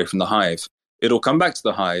 kilometers away from the hive, it'll come back to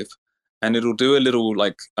the hive and it'll do a little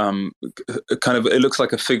like kind of, it looks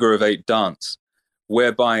like a figure of eight dance,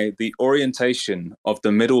 whereby the orientation of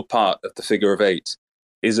the middle part of the figure of eight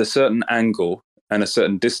is a certain angle and a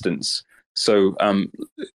certain distance. So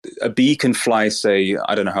a bee can fly, say,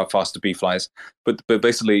 I don't know how fast a bee flies, but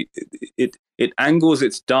basically it angles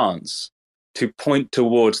its dance to point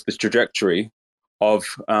towards the trajectory of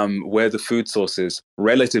where the food source is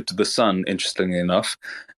relative to the sun, interestingly enough.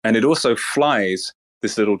 And it also flies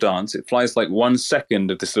this little dance. It flies like 1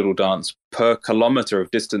 second of this little dance per kilometer of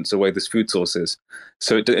distance away this food source is.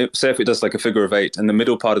 So say if it does like a figure of eight, and the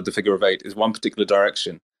middle part of the figure of eight is one particular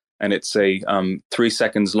direction, and it's say 3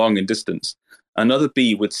 seconds long in distance, another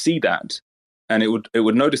bee would see that, and it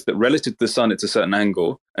would notice that relative to the sun, it's a certain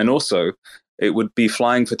angle, and also it would be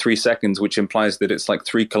flying for 3 seconds, which implies that it's like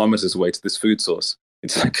 3 kilometers away to this food source.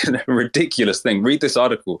 It's like a ridiculous thing. Read this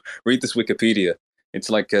article, read this Wikipedia. It's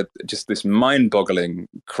like just this mind-boggling,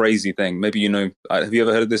 crazy thing. Maybe have you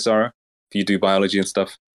ever heard of this, Sarah? If you do biology and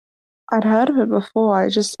stuff? I'd heard of it before.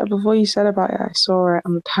 Before you said about it, I saw it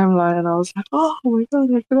on the timeline and I was like, oh my God,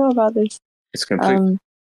 I forgot about this. It's complete.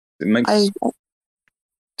 It makes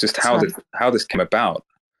just how this came about.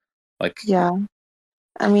 Like, yeah,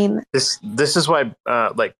 I mean, this is why,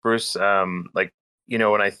 like Bruce, like,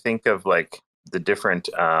 when I think of like the different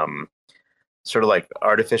sort of like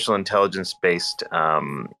artificial intelligence based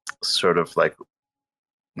sort of like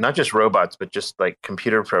not just robots, but just like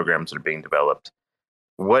computer programs that are being developed.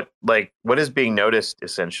 What is being noticed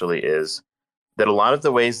essentially is that a lot of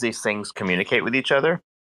the ways these things communicate with each other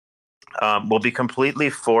will be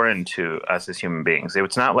completely foreign to us as human beings.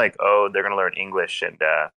 It's not like, oh, they're going to learn English and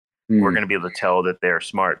we're going to be able to tell that they're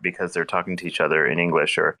smart because they're talking to each other in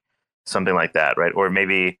English or something like that, right? Or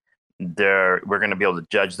maybe we're going to be able to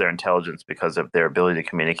judge their intelligence because of their ability to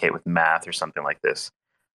communicate with math or something like this.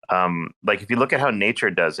 Like if you look at how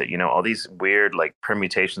nature does it, all these weird like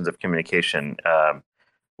permutations of communication,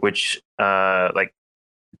 which like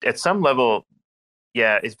at some level,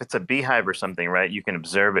 yeah, if it's a beehive or something, right, you can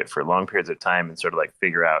observe it for long periods of time and sort of like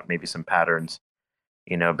figure out maybe some patterns,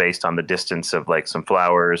 based on the distance of like some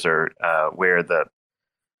flowers or where the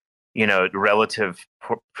relative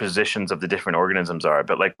positions of the different organisms are.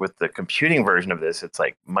 But like with the computing version of this, it's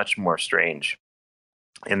like much more strange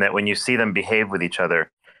in that when you see them behave with each other,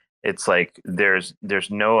 it's like there's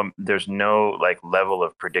no like level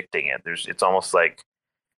of predicting it. It's almost like,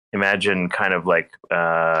 imagine kind of like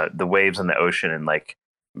the waves in the ocean and like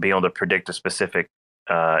being able to predict a specific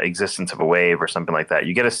existence of a wave or something like that.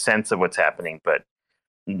 You get a sense of what's happening, but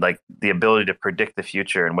like the ability to predict the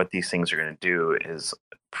future and what these things are going to do is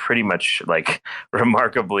pretty much like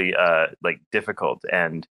remarkably like difficult.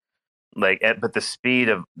 And like but the speed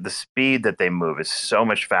that they move is so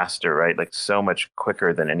much faster, right? Like so much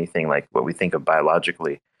quicker than anything like what we think of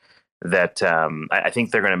biologically, that I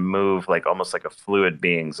think they're going to move like almost like a fluid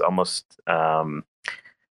beings, almost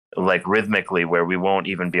like rhythmically, where we won't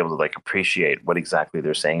even be able to like appreciate what exactly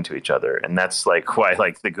they're saying to each other. And that's like why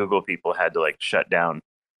like the Google people had to like shut down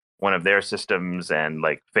one of their systems, and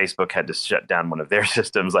like Facebook had to shut down one of their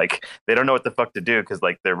systems. Like they don't know what the fuck to do, because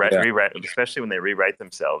like they're rewrite, especially when they rewrite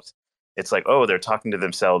themselves. It's like, oh, they're talking to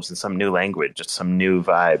themselves in some new language, just some new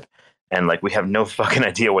vibe, and like we have no fucking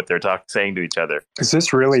idea what they're saying to each other. Is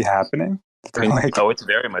this really happening? Like, oh, it's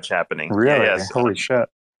very much happening. Really? Yeah, yes. Holy shit!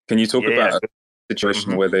 Can you talk about a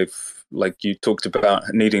situation where they've, like, you talked about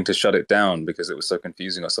needing to shut it down because it was so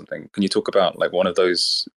confusing or something? Can you talk about like one of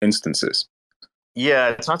those instances? Yeah,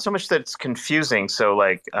 it's not so much that it's confusing. So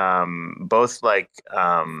like both like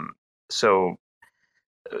so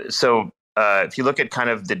if you look at kind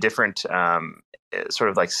of the different sort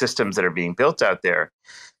of like systems that are being built out there,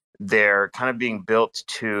 they're kind of being built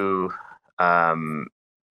to some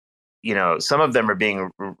of them are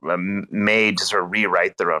being made to sort of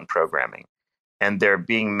rewrite their own programming, and they're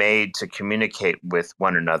being made to communicate with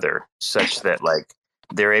one another such that like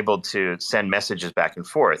they're able to send messages back and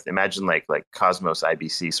forth. Imagine like Cosmos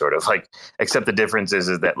IBC, sort of like, except the difference is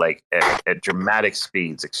that like at dramatic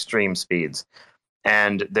speeds, extreme speeds,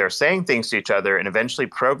 and they're saying things to each other, and eventually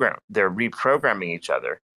they're reprogramming each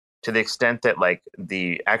other to the extent that like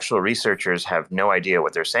the actual researchers have no idea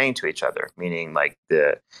what they're saying to each other, meaning like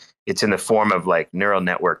it's in the form of like neural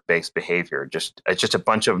network based behavior. It's just a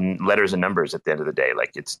bunch of letters and numbers at the end of the day.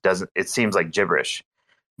 Like it seems like gibberish,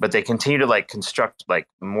 but they continue to like construct like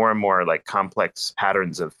more and more like complex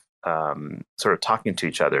patterns of sort of talking to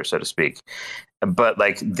each other, so to speak. But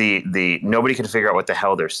like the nobody can figure out what the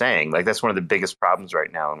hell they're saying. Like that's one of the biggest problems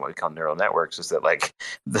right now in what we call neural networks is that like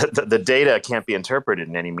the data can't be interpreted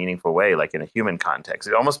in any meaningful way, like in a human context.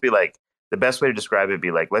 It'd almost be like the best way to describe it would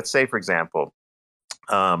be like, let's say, for example,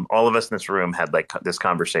 all of us in this room had like this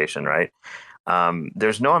conversation, right?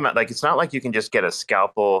 There's no amount, like, it's not like you can just get a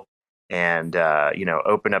scalpel and,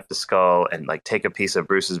 open up the skull and like take a piece of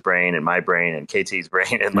Bruce's brain and my brain and KT's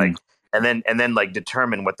brain and like, and then like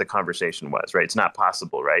determine what the conversation was, right? It's not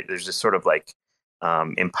possible, right? There's this sort of like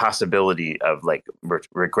impossibility of like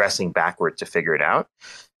regressing backward to figure it out.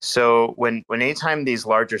 So when anytime these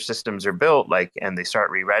larger systems are built, like, and they start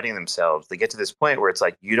rewriting themselves, they get to this point where it's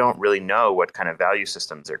like you don't really know what kind of value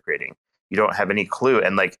systems they're creating. You don't have any clue.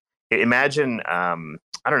 And like, imagine, I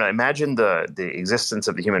don't know, imagine the existence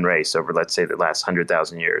of the human race over, let's say, the last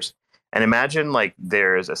 100,000 years. And imagine like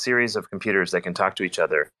there's a series of computers that can talk to each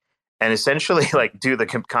other and essentially like do the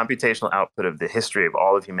computational output of the history of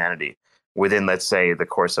all of humanity within, let's say, the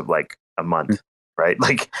course of like a month, right?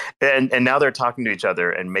 Like, and now they're talking to each other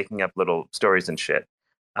and making up little stories and shit.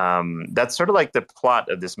 That's sort of like the plot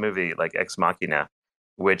of this movie, like Ex Machina,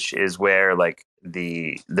 which is where like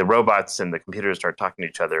the robots and the computers start talking to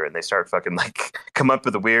each other and they start fucking like come up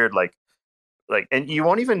with a weird like, and you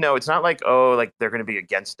won't even know. It's not like, oh, like they're going to be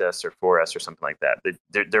against us or for us or something like that.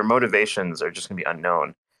 Their motivations are just going to be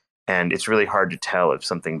unknown. And it's really hard to tell if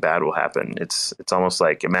something bad will happen. It's almost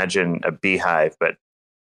like, imagine a beehive, but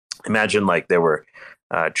imagine like there were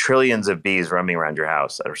trillions of bees roaming around your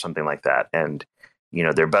house or something like that. And,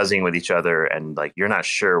 they're buzzing with each other and like, you're not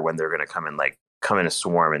sure when they're going to come in a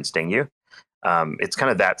swarm and sting you. It's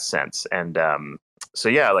kind of that sense. And so,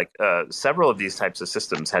 yeah, like several of these types of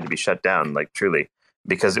systems had to be shut down, like truly,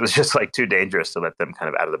 because it was just like too dangerous to let them kind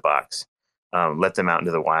of out of the box, let them out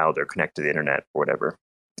into the wild or connect to the internet or whatever.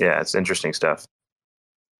 Yeah, it's interesting stuff.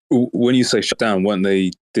 When you say shut down, weren't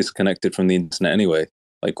they disconnected from the internet anyway?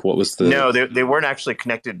 Like, what was the... No, they weren't actually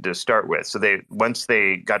connected to start with. So once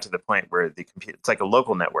they got to the point where the computer, it's like a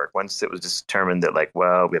local network. Once it was determined that like,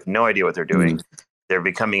 well, we have no idea what they're doing. They're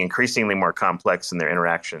becoming increasingly more complex in their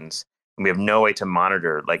interactions. And we have no way to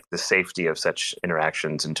monitor like the safety of such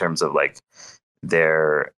interactions in terms of like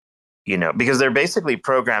their, because they're basically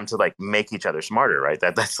programmed to like make each other smarter, right?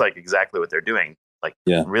 That's like exactly what they're doing. Like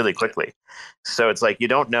really quickly. So it's like, you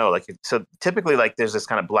don't know, like, so typically like there's this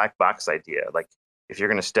kind of black box idea. Like if you're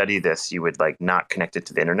going to study this, you would like not connect it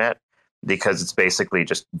to the internet because it's basically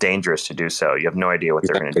just dangerous to do so. You have no idea what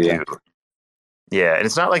they're going to do. Yeah. And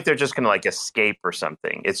it's not like they're just going to like escape or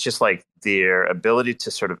something. It's just like their ability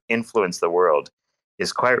to sort of influence the world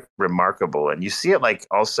is quite remarkable. And you see it like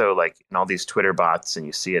also like in all these Twitter bots, and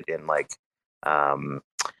you see it in like,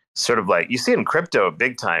 sort of like you see it in crypto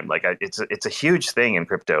big time. Like it's a huge thing in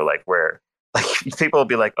crypto, like where like people will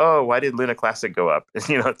be like, oh, why did Luna Classic go up?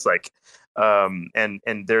 It's like,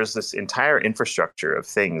 and there's this entire infrastructure of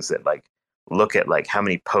things that like look at like how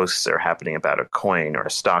many posts are happening about a coin or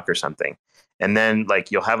a stock or something. And then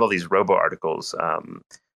like you'll have all these robo articles,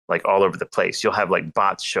 like all over the place. You'll have like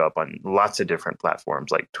bots show up on lots of different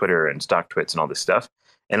platforms like Twitter and StockTwits and all this stuff.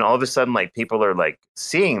 And all of a sudden, like people are like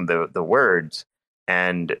seeing the words,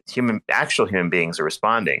 and actual human beings are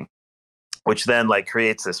responding, which then like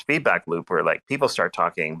creates this feedback loop where like people start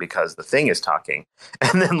talking because the thing is talking.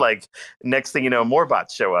 And then like next thing you know, more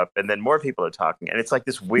bots show up and then more people are talking. And it's like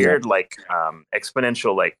this weird, like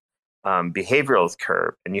exponential, like behavioral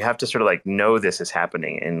curve. And you have to sort of like know this is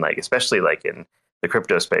happening in like, especially like in the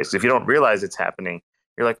crypto space. If you don't realize it's happening,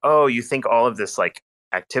 you're like, oh, you think all of this like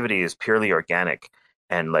activity is purely organic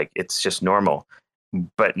and like it's just normal.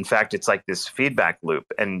 But in fact, it's like this feedback loop,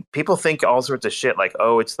 and people think all sorts of shit like,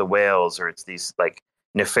 oh, it's the whales or it's these like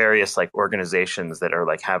nefarious like organizations that are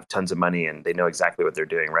like have tons of money and they know exactly what they're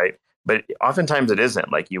doing, right? But oftentimes it isn't.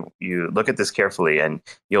 Like you look at this carefully and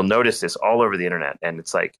you'll notice this all over the internet. And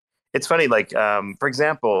it's like, it's funny, like, for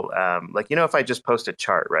example, like, if I just post a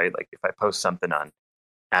chart, right? Like if I post something on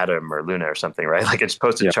Atom or Luna or something, right? Like I just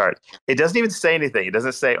post a chart. It doesn't even say anything. It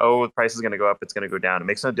doesn't say, oh, the price is going to go up, it's going to go down. It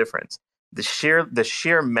makes no difference. The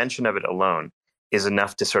sheer mention of it alone is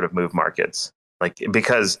enough to sort of move markets. Like,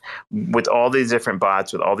 because with all these different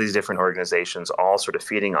bots, with all these different organizations, all sort of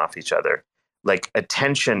feeding off each other, like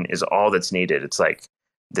attention is all that's needed. It's like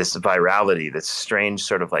this virality, this strange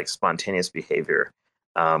sort of like spontaneous behavior.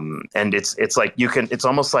 And it's like it's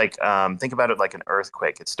almost like, think about it like an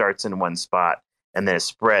earthquake. It starts in one spot and then it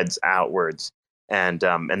spreads outwards. And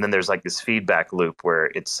then there's like this feedback loop where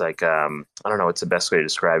it's like, I don't know what's the best way to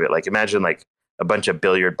describe it. Like imagine like a bunch of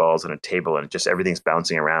billiard balls on a table and just everything's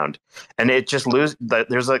bouncing around, and it just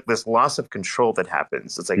there's like this loss of control that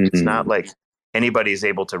happens. It's like it's not like anybody's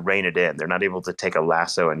able to rein it in. They're not able to take a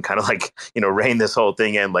lasso and kind of like, rein this whole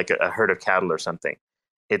thing in like a herd of cattle or something.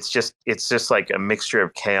 It's just like a mixture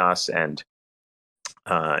of chaos and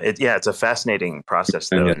it's a fascinating process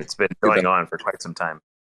though, and it's been going on for quite some time.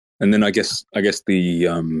 And then I guess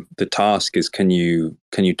the task is, can you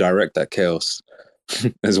direct that chaos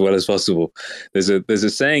as well as possible? There's a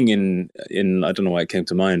saying in I don't know why it came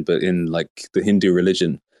to mind, but in like the Hindu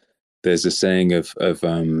religion, there's a saying of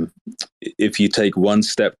if you take one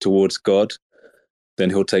step towards God, then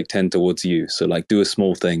he'll take 10 towards you. So like, do a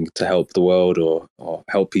small thing to help the world or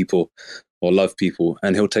help people or love people,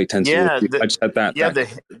 and he'll take 10 towards you. I just had that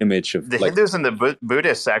image of the like, Hindus and the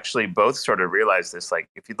Buddhists actually both sort of realize this. Like,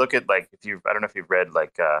 if you look at like, I don't know if you've read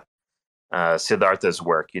like Siddhartha's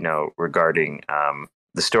work, regarding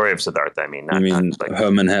the story of Siddhartha. I mean, not like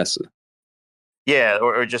Hermann Hesse. Yeah,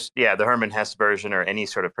 or just the Hermann Hesse version, or any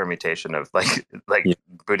sort of permutation of like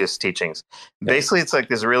Buddhist teachings. Basically, it's like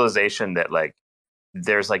this realization that like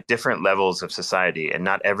there's like different levels of society, and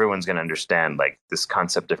not everyone's going to understand like this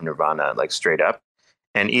concept of nirvana like straight up.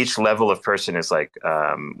 And each level of person is like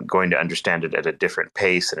going to understand it at a different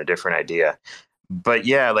pace and a different idea. But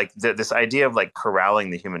like this idea of like corralling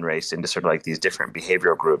the human race into sort of like these different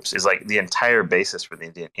behavioral groups is like the entire basis for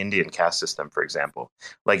the Indian caste system, for example.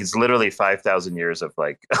 Like, it's literally 5,000 years of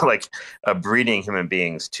like breeding human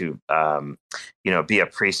beings to be a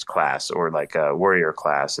priest class or like a warrior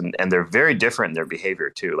class, and they're very different in their behavior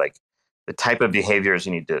too. Like, the type of behaviors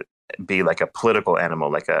you need to be like a political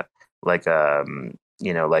animal, like a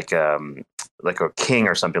king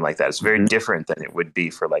or something like that. It's very different than it would be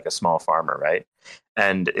for like a small farmer, right?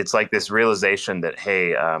 And it's like this realization that,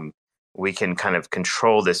 hey, we can kind of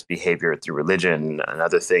control this behavior through religion and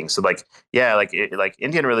other things. So like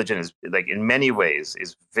Indian religion is like in many ways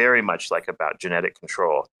is very much like about genetic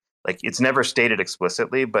control. Like, it's never stated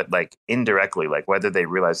explicitly, but like indirectly, like whether they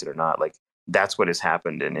realize it or not, like that's what has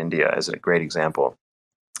happened in India as a great example.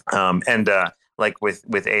 Like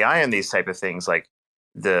with AI and these type of things, like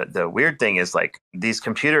the weird thing is like these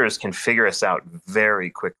computers can figure us out very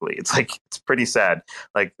quickly. It's like, it's pretty sad.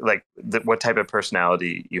 Like what type of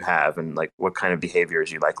personality you have and like what kind of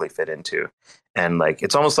behaviors you likely fit into. And like,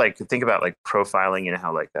 it's almost like, think about like profiling,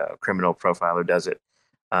 how like a criminal profiler does it.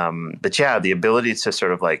 But yeah, the ability to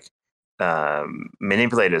sort of like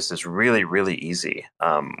manipulate us is really, really easy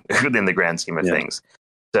in the grand scheme of things.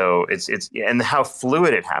 So it's and how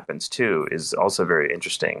fluid it happens too is also very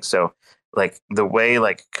interesting. So like the way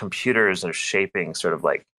like computers are shaping sort of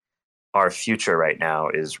like our future right now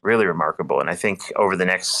is really remarkable. And I think over the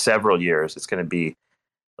next several years, it's going to be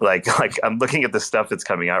like I'm looking at the stuff that's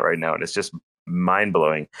coming out right now, and it's just mind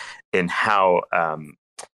blowing in how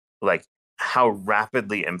how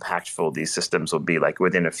rapidly impactful these systems will be, like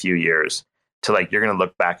within a few years. To like, you're going to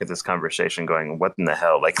look back at this conversation going, what in the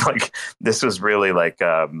hell? Like this was really like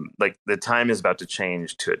the time is about to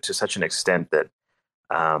change to such an extent that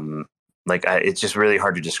it's just really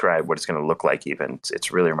hard to describe what it's going to look like. Even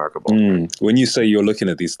it's really remarkable. When you say you're looking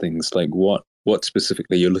at these things, like what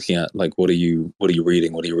specifically you're looking at? Like, what are you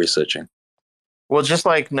reading? What are you researching? Well, just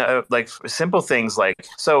like simple things like,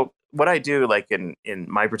 so what I do like in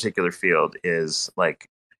my particular field is like,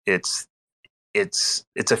 it's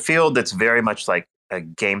a field that's very much like a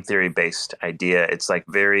game theory based idea. It's like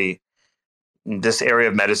this area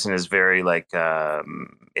of medicine is very like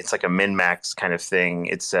it's like a min-max kind of thing.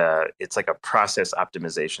 It's like a process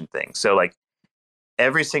optimization thing. So like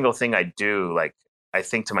every single thing I do, like I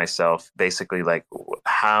think to myself basically like,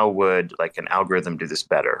 how would like an algorithm do this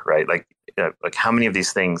better, right? Like how many of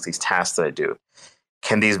these things, these tasks that I do,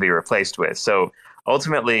 can these be replaced with? So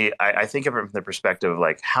ultimately, I think of it from the perspective of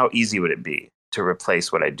like, how easy would it be to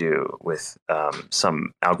replace what I do with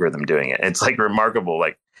some algorithm doing it? It's like remarkable,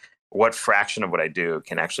 like what fraction of what I do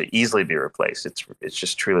can actually easily be replaced. It's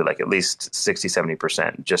just truly like at least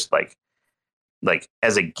 60-70%, just like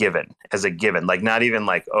as a given, like not even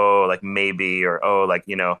like, oh, like maybe, or oh, like,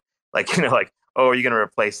 like, oh, are you going to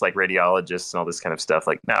replace like radiologists and all this kind of stuff?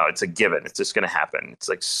 Like, no, it's a given. It's just going to happen. It's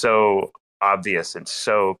like so obvious and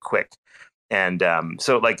so quick. And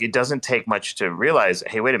so like, it doesn't take much to realize,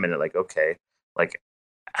 hey, wait a minute, like, okay, like,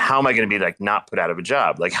 how am I going to be like not put out of a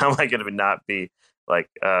job? Like, how am I going to not be like,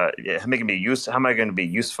 how am I going to be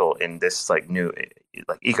useful in this like new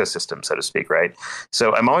like ecosystem, so to speak, right?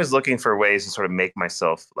 So I'm always looking for ways to sort of make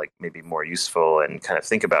myself like maybe more useful and kind of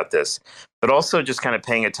think about this, but also just kind of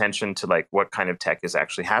paying attention to like what kind of tech is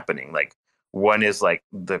actually happening. Like, One is like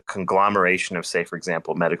the conglomeration of, say, for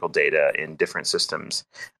example, medical data in different systems.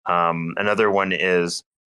 Another one is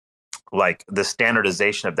like the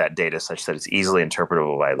standardization of that data such that it's easily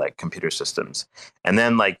interpretable by like computer systems. And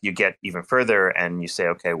then like you get even further and you say,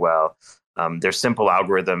 okay, well, there's simple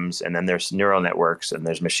algorithms, and then there's neural networks, and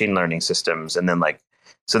there's machine learning systems, and then like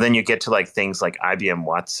so then you get to like things like IBM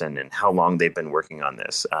Watson and how long they've been working on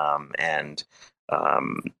this, and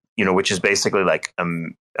which is basically like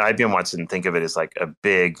IBM Watson. Think of it as like a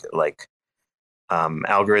big like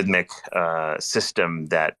algorithmic system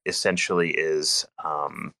that essentially is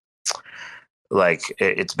like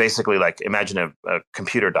it's basically like imagine a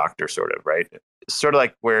computer doctor, sort of, right? Sort of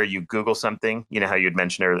like where you Google something, how you'd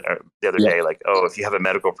mentioned the other day, like, oh, if you have a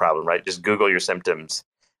medical problem, right, just Google your symptoms.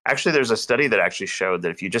 Actually, there's a study that actually showed that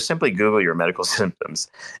if you just simply Google your medical symptoms,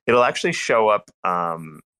 it'll actually show up.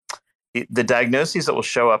 The diagnoses that will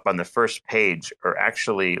show up on the first page are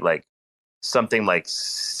actually like something like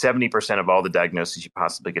 70% of all the diagnoses you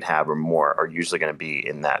possibly could have or more are usually going to be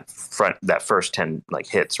in that first 10 like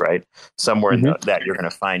hits, right? Somewhere in that you're going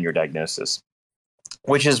to find your diagnosis,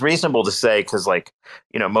 which is reasonable to say because like,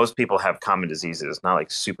 most people have common diseases, not like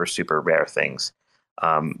super, super rare things.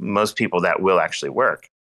 Most people that will actually work.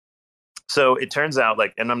 So it turns out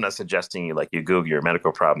like, and I'm not suggesting you Google your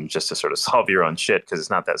medical problems just to sort of solve your own shit, because it's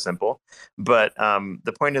not that simple. But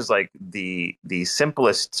the point is like the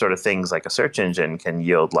simplest sort of things like a search engine can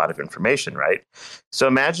yield a lot of information, right? So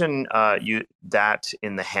imagine that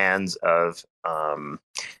in the hands of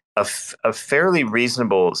a fairly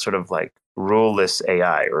reasonable sort of like ruleless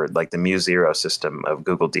AI, or like the mu0 system of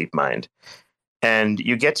Google DeepMind. And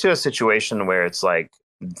you get to a situation where it's like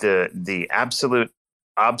the absolute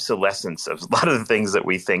obsolescence of a lot of the things that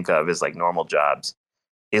we think of as like normal jobs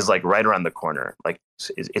is like right around the corner. Like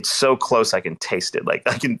it's so close, I can taste it. Like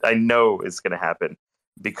I know it's going to happen,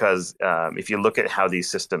 because if you look at how these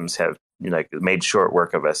systems have made short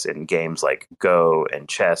work of us in games like Go and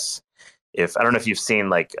chess. I don't know if you've seen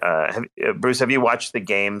like Bruce, have you watched the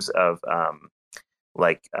games of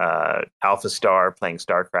Alpha Star playing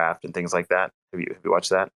StarCraft and things like that? Have you watched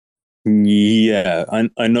that? Yeah,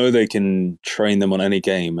 I know they can train them on any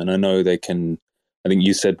game, and I know they can, I think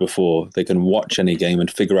you said before, they can watch any game and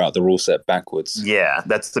figure out the rule set backwards. Yeah,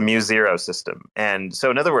 that's the mu0 system. And so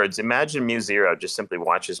in other words, imagine mu0 just simply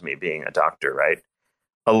watches me being a doctor, right?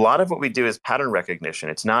 A lot of what we do is pattern recognition.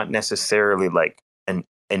 It's not necessarily like an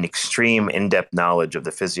extreme in-depth knowledge of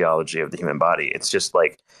the physiology of the human body. It's just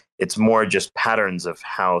like, it's more just patterns of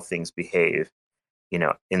how things behave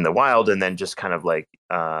in the wild, and then just kind of like,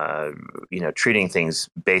 treating things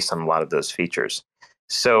based on a lot of those features.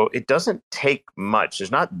 So it doesn't take much.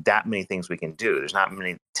 There's not that many things we can do. There's not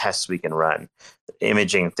many tests we can run,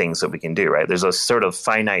 imaging things that we can do, right? There's a sort of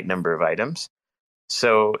finite number of items.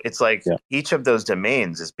 So it's like each of those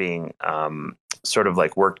domains is being sort of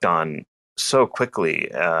like worked on so quickly.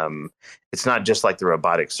 It's not just like the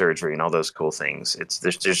robotic surgery and all those cool things.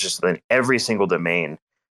 There's just in every single domain,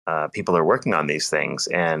 people are working on these things,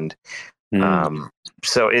 and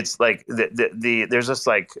so it's like there's just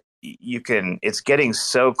like it's getting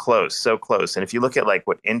so close. And if you look at like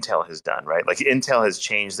what Intel has done, right? Like Intel has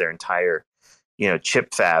changed their entire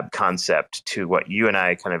chip fab concept to what you and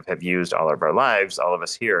I kind of have used all of our lives. All of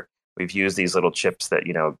us here, we've used these little chips that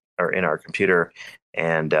are in our computer,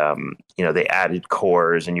 and they added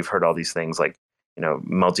cores, and you've heard all these things like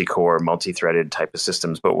multi-core, multi-threaded type of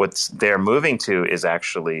systems. But what they're moving to is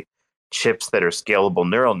actually chips that are scalable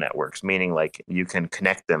neural networks, meaning like you can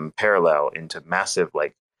connect them parallel into massive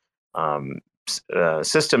like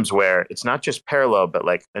systems where it's not just parallel, but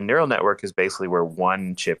like a neural network is basically where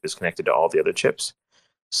one chip is connected to all the other chips.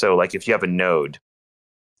 So like if you have a node,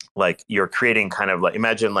 like you're creating kind of like,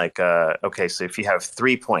 imagine like, okay, so if you have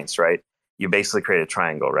 3 points, right, you basically create a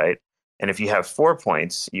triangle, right? And if you have 4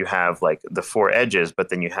 points, you have like the 4 edges, but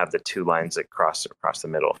then you have the 2 lines that cross across the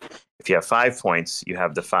middle. If you have 5 points, you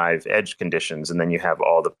have the 5 edge conditions, and then you have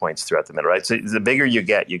all the points throughout the middle, right? So the bigger you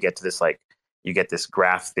get to this like, you get this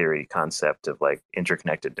graph theory concept of like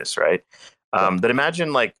interconnectedness, right? But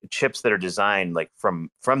imagine like chips that are designed like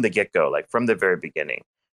from the get-go, like from the very beginning,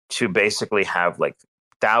 to basically have like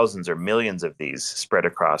thousands or millions of these spread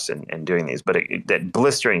across and doing these, but at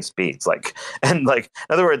blistering speeds, like, and like,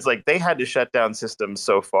 in other words, like they had to shut down systems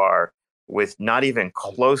so far with not even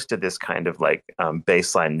close to this kind of like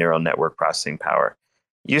baseline neural network processing power.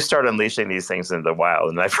 You start unleashing these things into the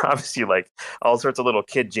wild, and I promise you, like all sorts of little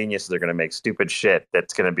kid geniuses are going to make stupid shit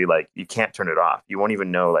that's going to be like, you can't turn it off. You won't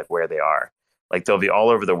even know like where they are. Like they'll be all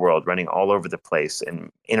over the world, running all over the place and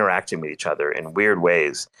interacting with each other in weird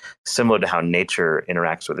ways, similar to how nature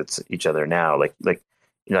interacts with each other now. Like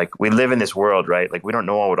like we live in this world, right? Like we don't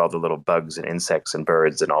know what all the little bugs and insects and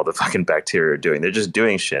birds and all the fucking bacteria are doing. They're just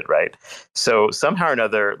doing shit, right? So somehow or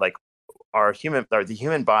another, like the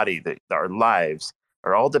human body, our lives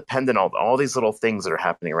are all dependent on all these little things that are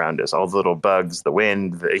happening around us, all the little bugs, the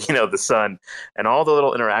wind, the sun, and all the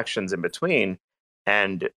little interactions in between.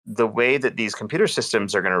 And the way that these computer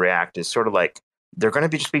systems are going to react is sort of like they're going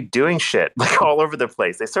to just be doing shit like all over the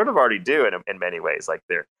place. They sort of already do in many ways. Like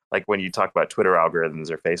they're like when you talk about Twitter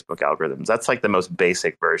algorithms or Facebook algorithms, that's like the most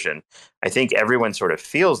basic version. I think everyone sort of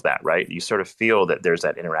feels that, right? You sort of feel that there's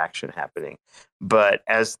that interaction happening. But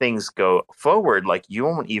as things go forward, like you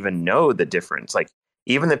won't even know the difference. Like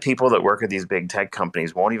even the people that work at these big tech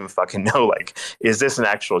companies won't even fucking know, like, is this an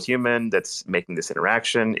actual human that's making this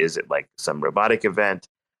interaction? Is it like some robotic event?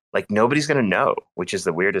 Like nobody's going to know, which is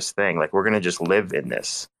the weirdest thing. Like we're going to just live in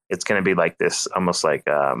this. It's going to be like this, almost like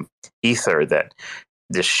ether that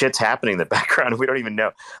this shit's happening in the background. We don't even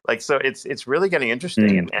know. Like, so it's really getting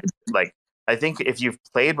interesting. And like, I think if you've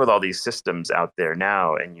played with all these systems out there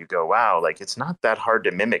now and you go, wow, like it's not that hard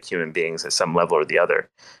to mimic human beings at some level or the other.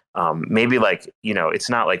 Maybe like, it's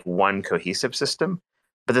not like one cohesive system.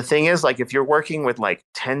 But the thing is, like, if you're working with like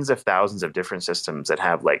tens of thousands of different systems that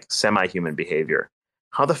have like semi-human behavior,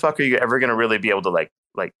 how the fuck are you ever going to really be able to like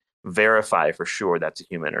verify for sure that's a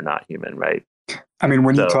human or not human, right? I mean,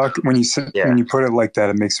 when you put it like that,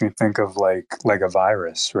 it makes me think of like a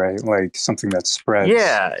virus, right? Like something that spreads.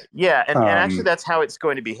 Yeah, and actually, that's how it's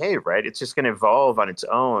going to behave, right? It's just going to evolve on its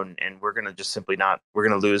own, and we're going to just simply we're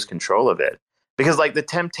going to lose control of it because, like, the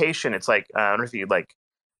temptation. It's like I don't know if you like.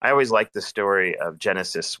 I always like the story of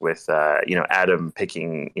Genesis with Adam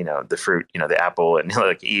picking the fruit, the apple, and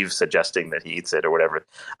like Eve suggesting that he eats it or whatever.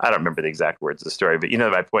 I don't remember the exact words of the story, but you know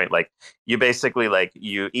my point. Like you basically like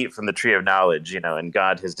you eat from the tree of knowledge, and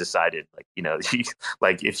God has decided like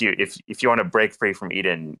if you want to break free from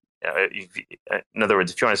Eden. In other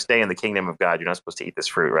words, if you want to stay in the kingdom of God, you're not supposed to eat this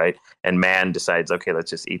fruit, right? And man decides, okay, let's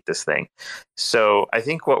just eat this thing. So I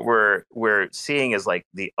think what we're seeing is like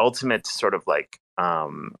the ultimate sort of like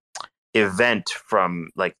event from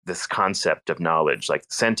like this concept of knowledge. Like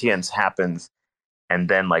sentience happens, and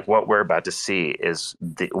then like what we're about to see is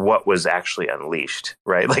what was actually unleashed,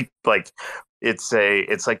 right? Like it's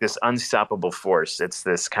like this unstoppable force. It's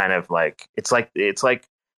this kind of like it's like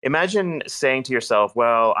imagine saying to yourself,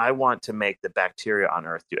 well, I want to make the bacteria on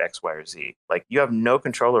Earth do X, Y, or Z. Like you have no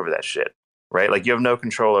control over that shit, right? Like you have no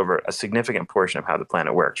control over a significant portion of how the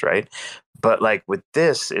planet works, right? But like with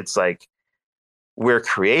this, it's like we're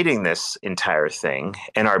creating this entire thing,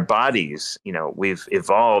 and our bodies, we've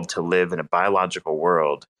evolved to live in a biological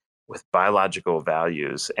world with biological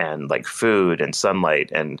values and like food and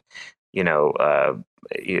sunlight and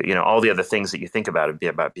all the other things that you think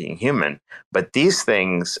about being human. But these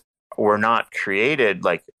things were not created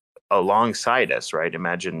like alongside us, right?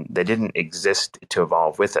 Imagine they didn't exist to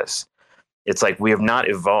evolve with us. It's like we have not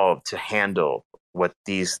evolved to handle what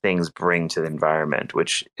these things bring to the environment,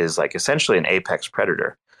 which is like essentially an apex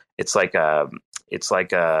predator. It's like and it's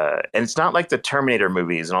not like the Terminator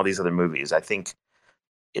movies and all these other movies. I think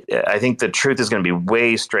the truth is going to be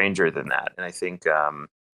way stranger than that. And I think, I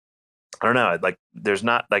don't know, like there's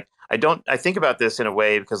not like, I think about this in a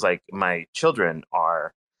way because like my children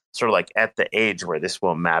are sort of like at the age where this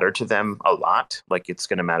will matter to them a lot. Like it's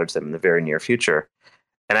going to matter to them in the very near future.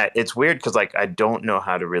 And it's weird because like I don't know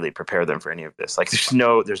how to really prepare them for any of this. Like there's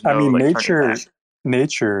no. I mean, like,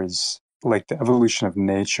 nature is like the evolution of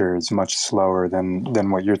nature is much slower than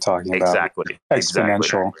what you're talking about. Exactly.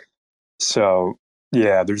 Exponential. So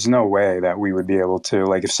yeah, there's no way that we would be able to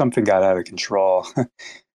like if something got out of control.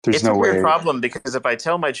 It's no a weird problem because if I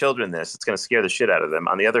tell my children this, it's going to scare the shit out of them.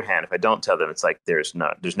 On the other hand, if I don't tell them, it's like there's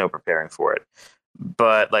no preparing for it.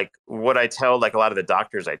 But like what I tell like a lot of the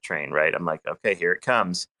doctors I train, right? I'm like, okay, here it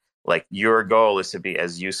comes. Like your goal is to be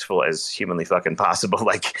as useful as humanly fucking possible.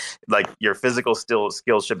 Like your physical skills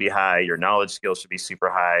should be high. Your knowledge skills should be super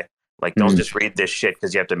high. Like don't just read this shit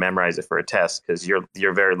because you have to memorize it for a test because your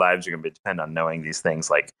very lives are going to depend on knowing these things.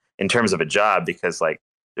 Like in terms of a job, because like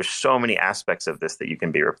there's so many aspects of this that you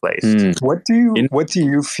can be replaced. What do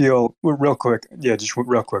you feel? Real quick, yeah, just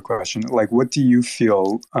real quick question. Like, what do you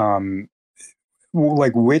feel?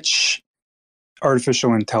 Like which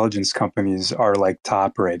artificial intelligence companies are like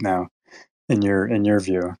top right now in your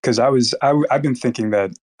view? Because I've been thinking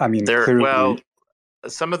that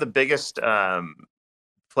some of the biggest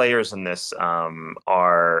players in this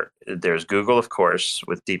there's Google, of course,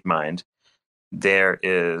 with DeepMind. There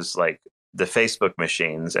is like the Facebook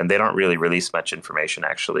machines, and they don't really release much information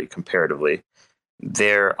actually comparatively.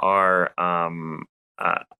 There are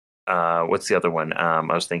what's the other one I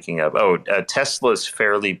was thinking of? Tesla's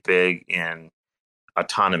fairly big in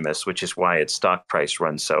autonomous, which is why its stock price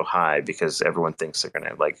runs so high, because everyone thinks they're going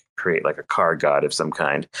to like create like a car god of some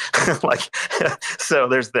kind. Like, so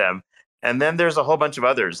there's them. And then there's a whole bunch of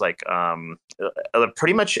others, like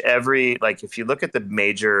pretty much every, like if you look at the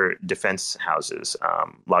major defense houses,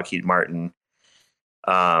 Lockheed Martin,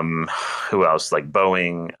 who else, like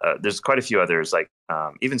Boeing, there's quite a few others, like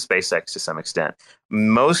even SpaceX to some extent.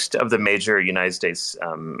 Most of the major United States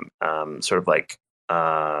sort of like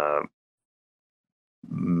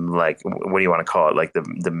what do you want to call it, like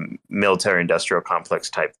the military industrial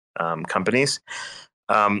complex type companies,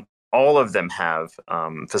 all of them have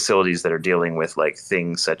facilities that are dealing with like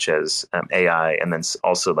things such as AI, and then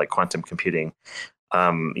also like quantum computing.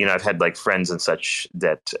 I've had like friends and such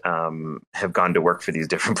that have gone to work for these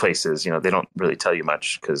different places. They don't really tell you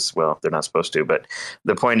much because, well, they're not supposed to. But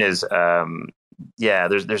the point is,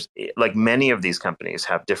 there's like many of these companies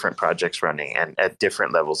have different projects running and at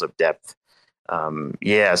different levels of depth. So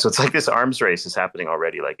it's like this arms race is happening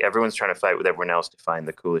already. Like everyone's trying to fight with everyone else to find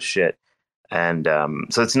the coolest shit. And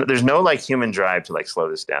so there's no like human drive to like slow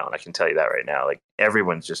this down. I can tell you that right now. Like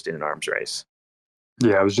everyone's just in an arms race.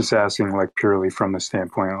 Yeah, I was just asking like purely from the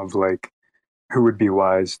standpoint of like who would be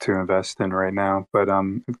wise to invest in right now. But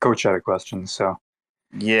Coach had a question, so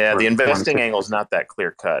yeah, the investing angle is not that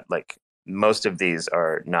clear cut. Like most of these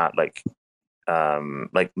are not like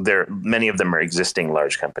many of them are existing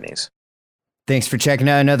large companies. Thanks for checking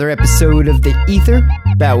out another episode of The Ether.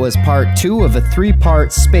 That was part 2 of a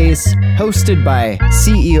 3-part space hosted by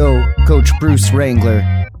CEO Coach Bruce Wrangler.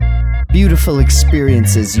 Beautiful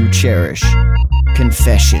experiences you cherish.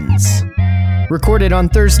 Confessions. Recorded on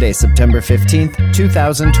Thursday, September 15th,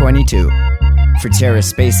 2022. For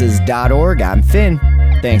TerraSpaces.org, I'm Finn.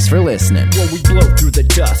 Thanks for listening. When we blow through the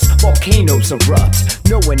dust, volcanoes erupt.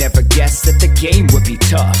 No one ever guessed that the game would be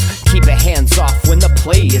tough. Keep it hands off when the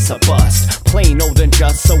play is a bust. Plain old and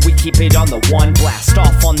just, so we keep it on the 1. Blast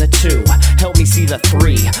off on the 2. Help me see the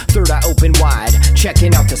 3. Third eye open wide,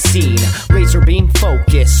 checking out the scene. Laser beam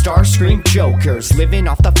focus, star scream jokers. Living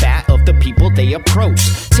off the fat of the people they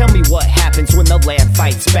approach. Tell me what happens when the land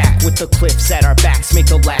fights back. With the cliffs at our backs, make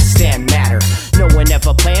the last stand matter. No one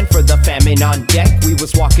ever planned for the famine on deck. We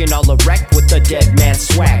was walking all erect with the dead man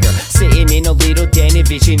swagger. Sitting in a little den,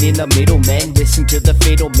 envisioning the middlemen. Listen to the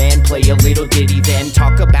fatal man play a little ditty, then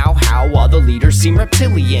talk about how all the leaders seem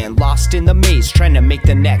reptilian. Lost in the maze, trying to make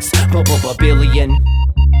the next billion.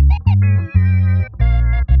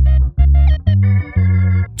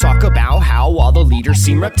 Talk about how all the leaders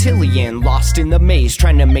seem reptilian. Lost in the maze,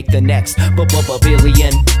 trying to make the next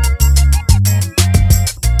billion.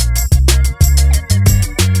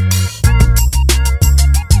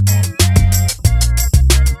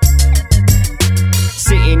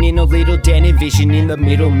 Sitting in a little den, envisioning the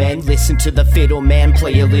middlemen. Listen to the fiddle man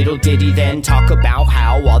play a little ditty, then talk about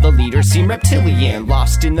how all the leaders seem reptilian.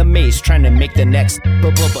 Lost in the maze, trying to make the next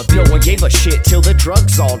No one gave a shit till the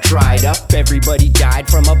drugs all dried up. Everybody died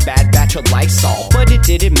from a bad batch of Lysol. But it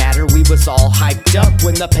didn't matter, we was all hyped up.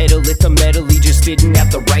 When the pedal lit the metal, he just didn't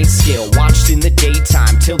have the right skill. Watched in the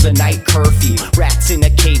daytime till the night curfew. Rats in a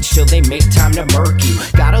cage till they make time to murk you.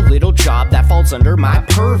 Got a little job that falls under my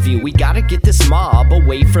purview. We gotta get this mob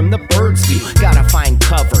away from the bird's view. Gotta find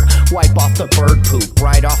cover, wipe off the bird poop.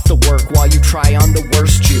 Right off the work while you try on the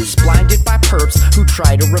worst juice. Blinded by perps who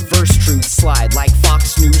try to reverse truth. Slide like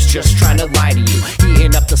Fox News, just trying to lie to you.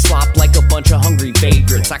 Eating up the slop like a bunch of hungry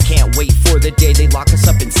vagrants. I can't wait for the day they lock us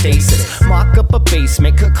up in stasis. Mock up a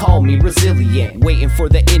basement, could call me resilient. Waiting for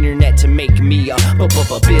the internet to make me a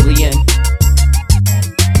billion.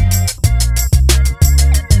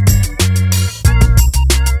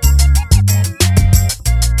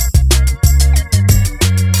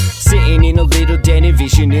 Sitting in a little den,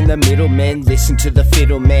 envisioning the middlemen. Listen to the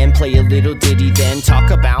fiddle man play a little ditty, then talk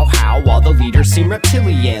about how all the leaders seem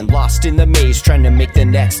reptilian. Lost in the maze, trying to make the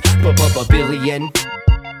next billion.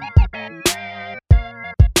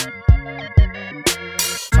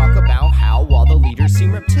 Talk about how all the leaders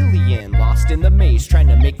seem reptilian. Lost in the maze, trying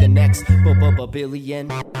to make the next billion.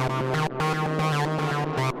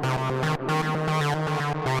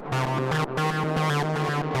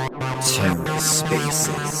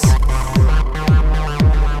 TerraSpaces.